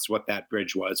announced what that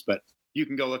bridge was, but you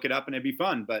can go look it up and it'd be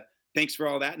fun. But thanks for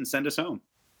all that and send us home.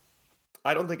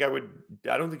 I don't think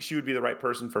she would be the right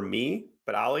person for me,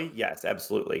 but Ollie, yes,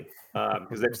 absolutely.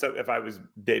 Because if I was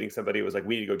dating somebody who was like,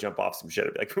 we need to go jump off some shit,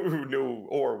 I'd be like, no,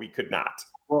 or we could not.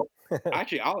 Well,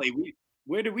 actually, Ollie,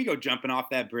 where did we go jumping off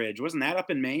that bridge? Wasn't that up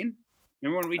in Maine?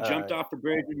 Remember when we jumped off the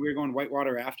bridge and we were going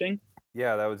whitewater rafting?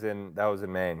 Yeah, that was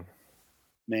in Maine.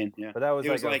 Maine, yeah. But that was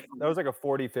like a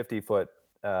 40, 50 foot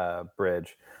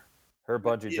bridge. Her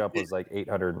bungee jump was like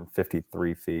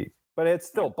 853 feet. But it's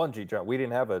still bungee jump. We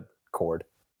didn't have a cord.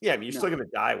 Yeah, I mean, you're still going to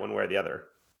die one way or the other.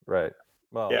 Right.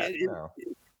 Well, yeah.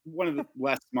 One of the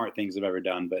less smart things I've ever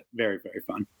done, but very, very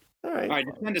fun. All right,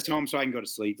 just send us home so I can go to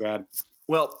sleep, Brad.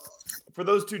 Well, for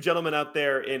those two gentlemen out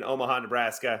there in Omaha,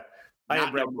 Nebraska, I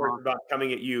am Brad Kortenbach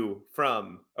coming at you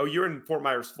from, you're in Fort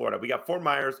Myers, Florida. We got Fort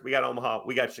Myers, we got Omaha,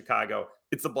 we got Chicago.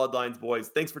 It's the Bloodlines, boys.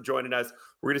 Thanks for joining us.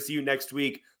 We're going to see you next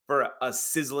week for a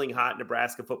sizzling hot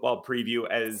Nebraska football preview,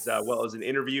 as well as an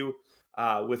interview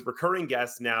with recurring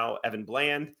guests now, Evan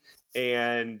Bland.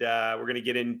 And we're going to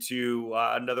get into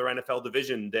another NFL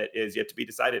division that is yet to be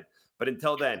decided. But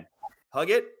until then, hug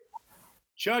it.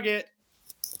 Chug it.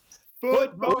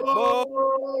 Football!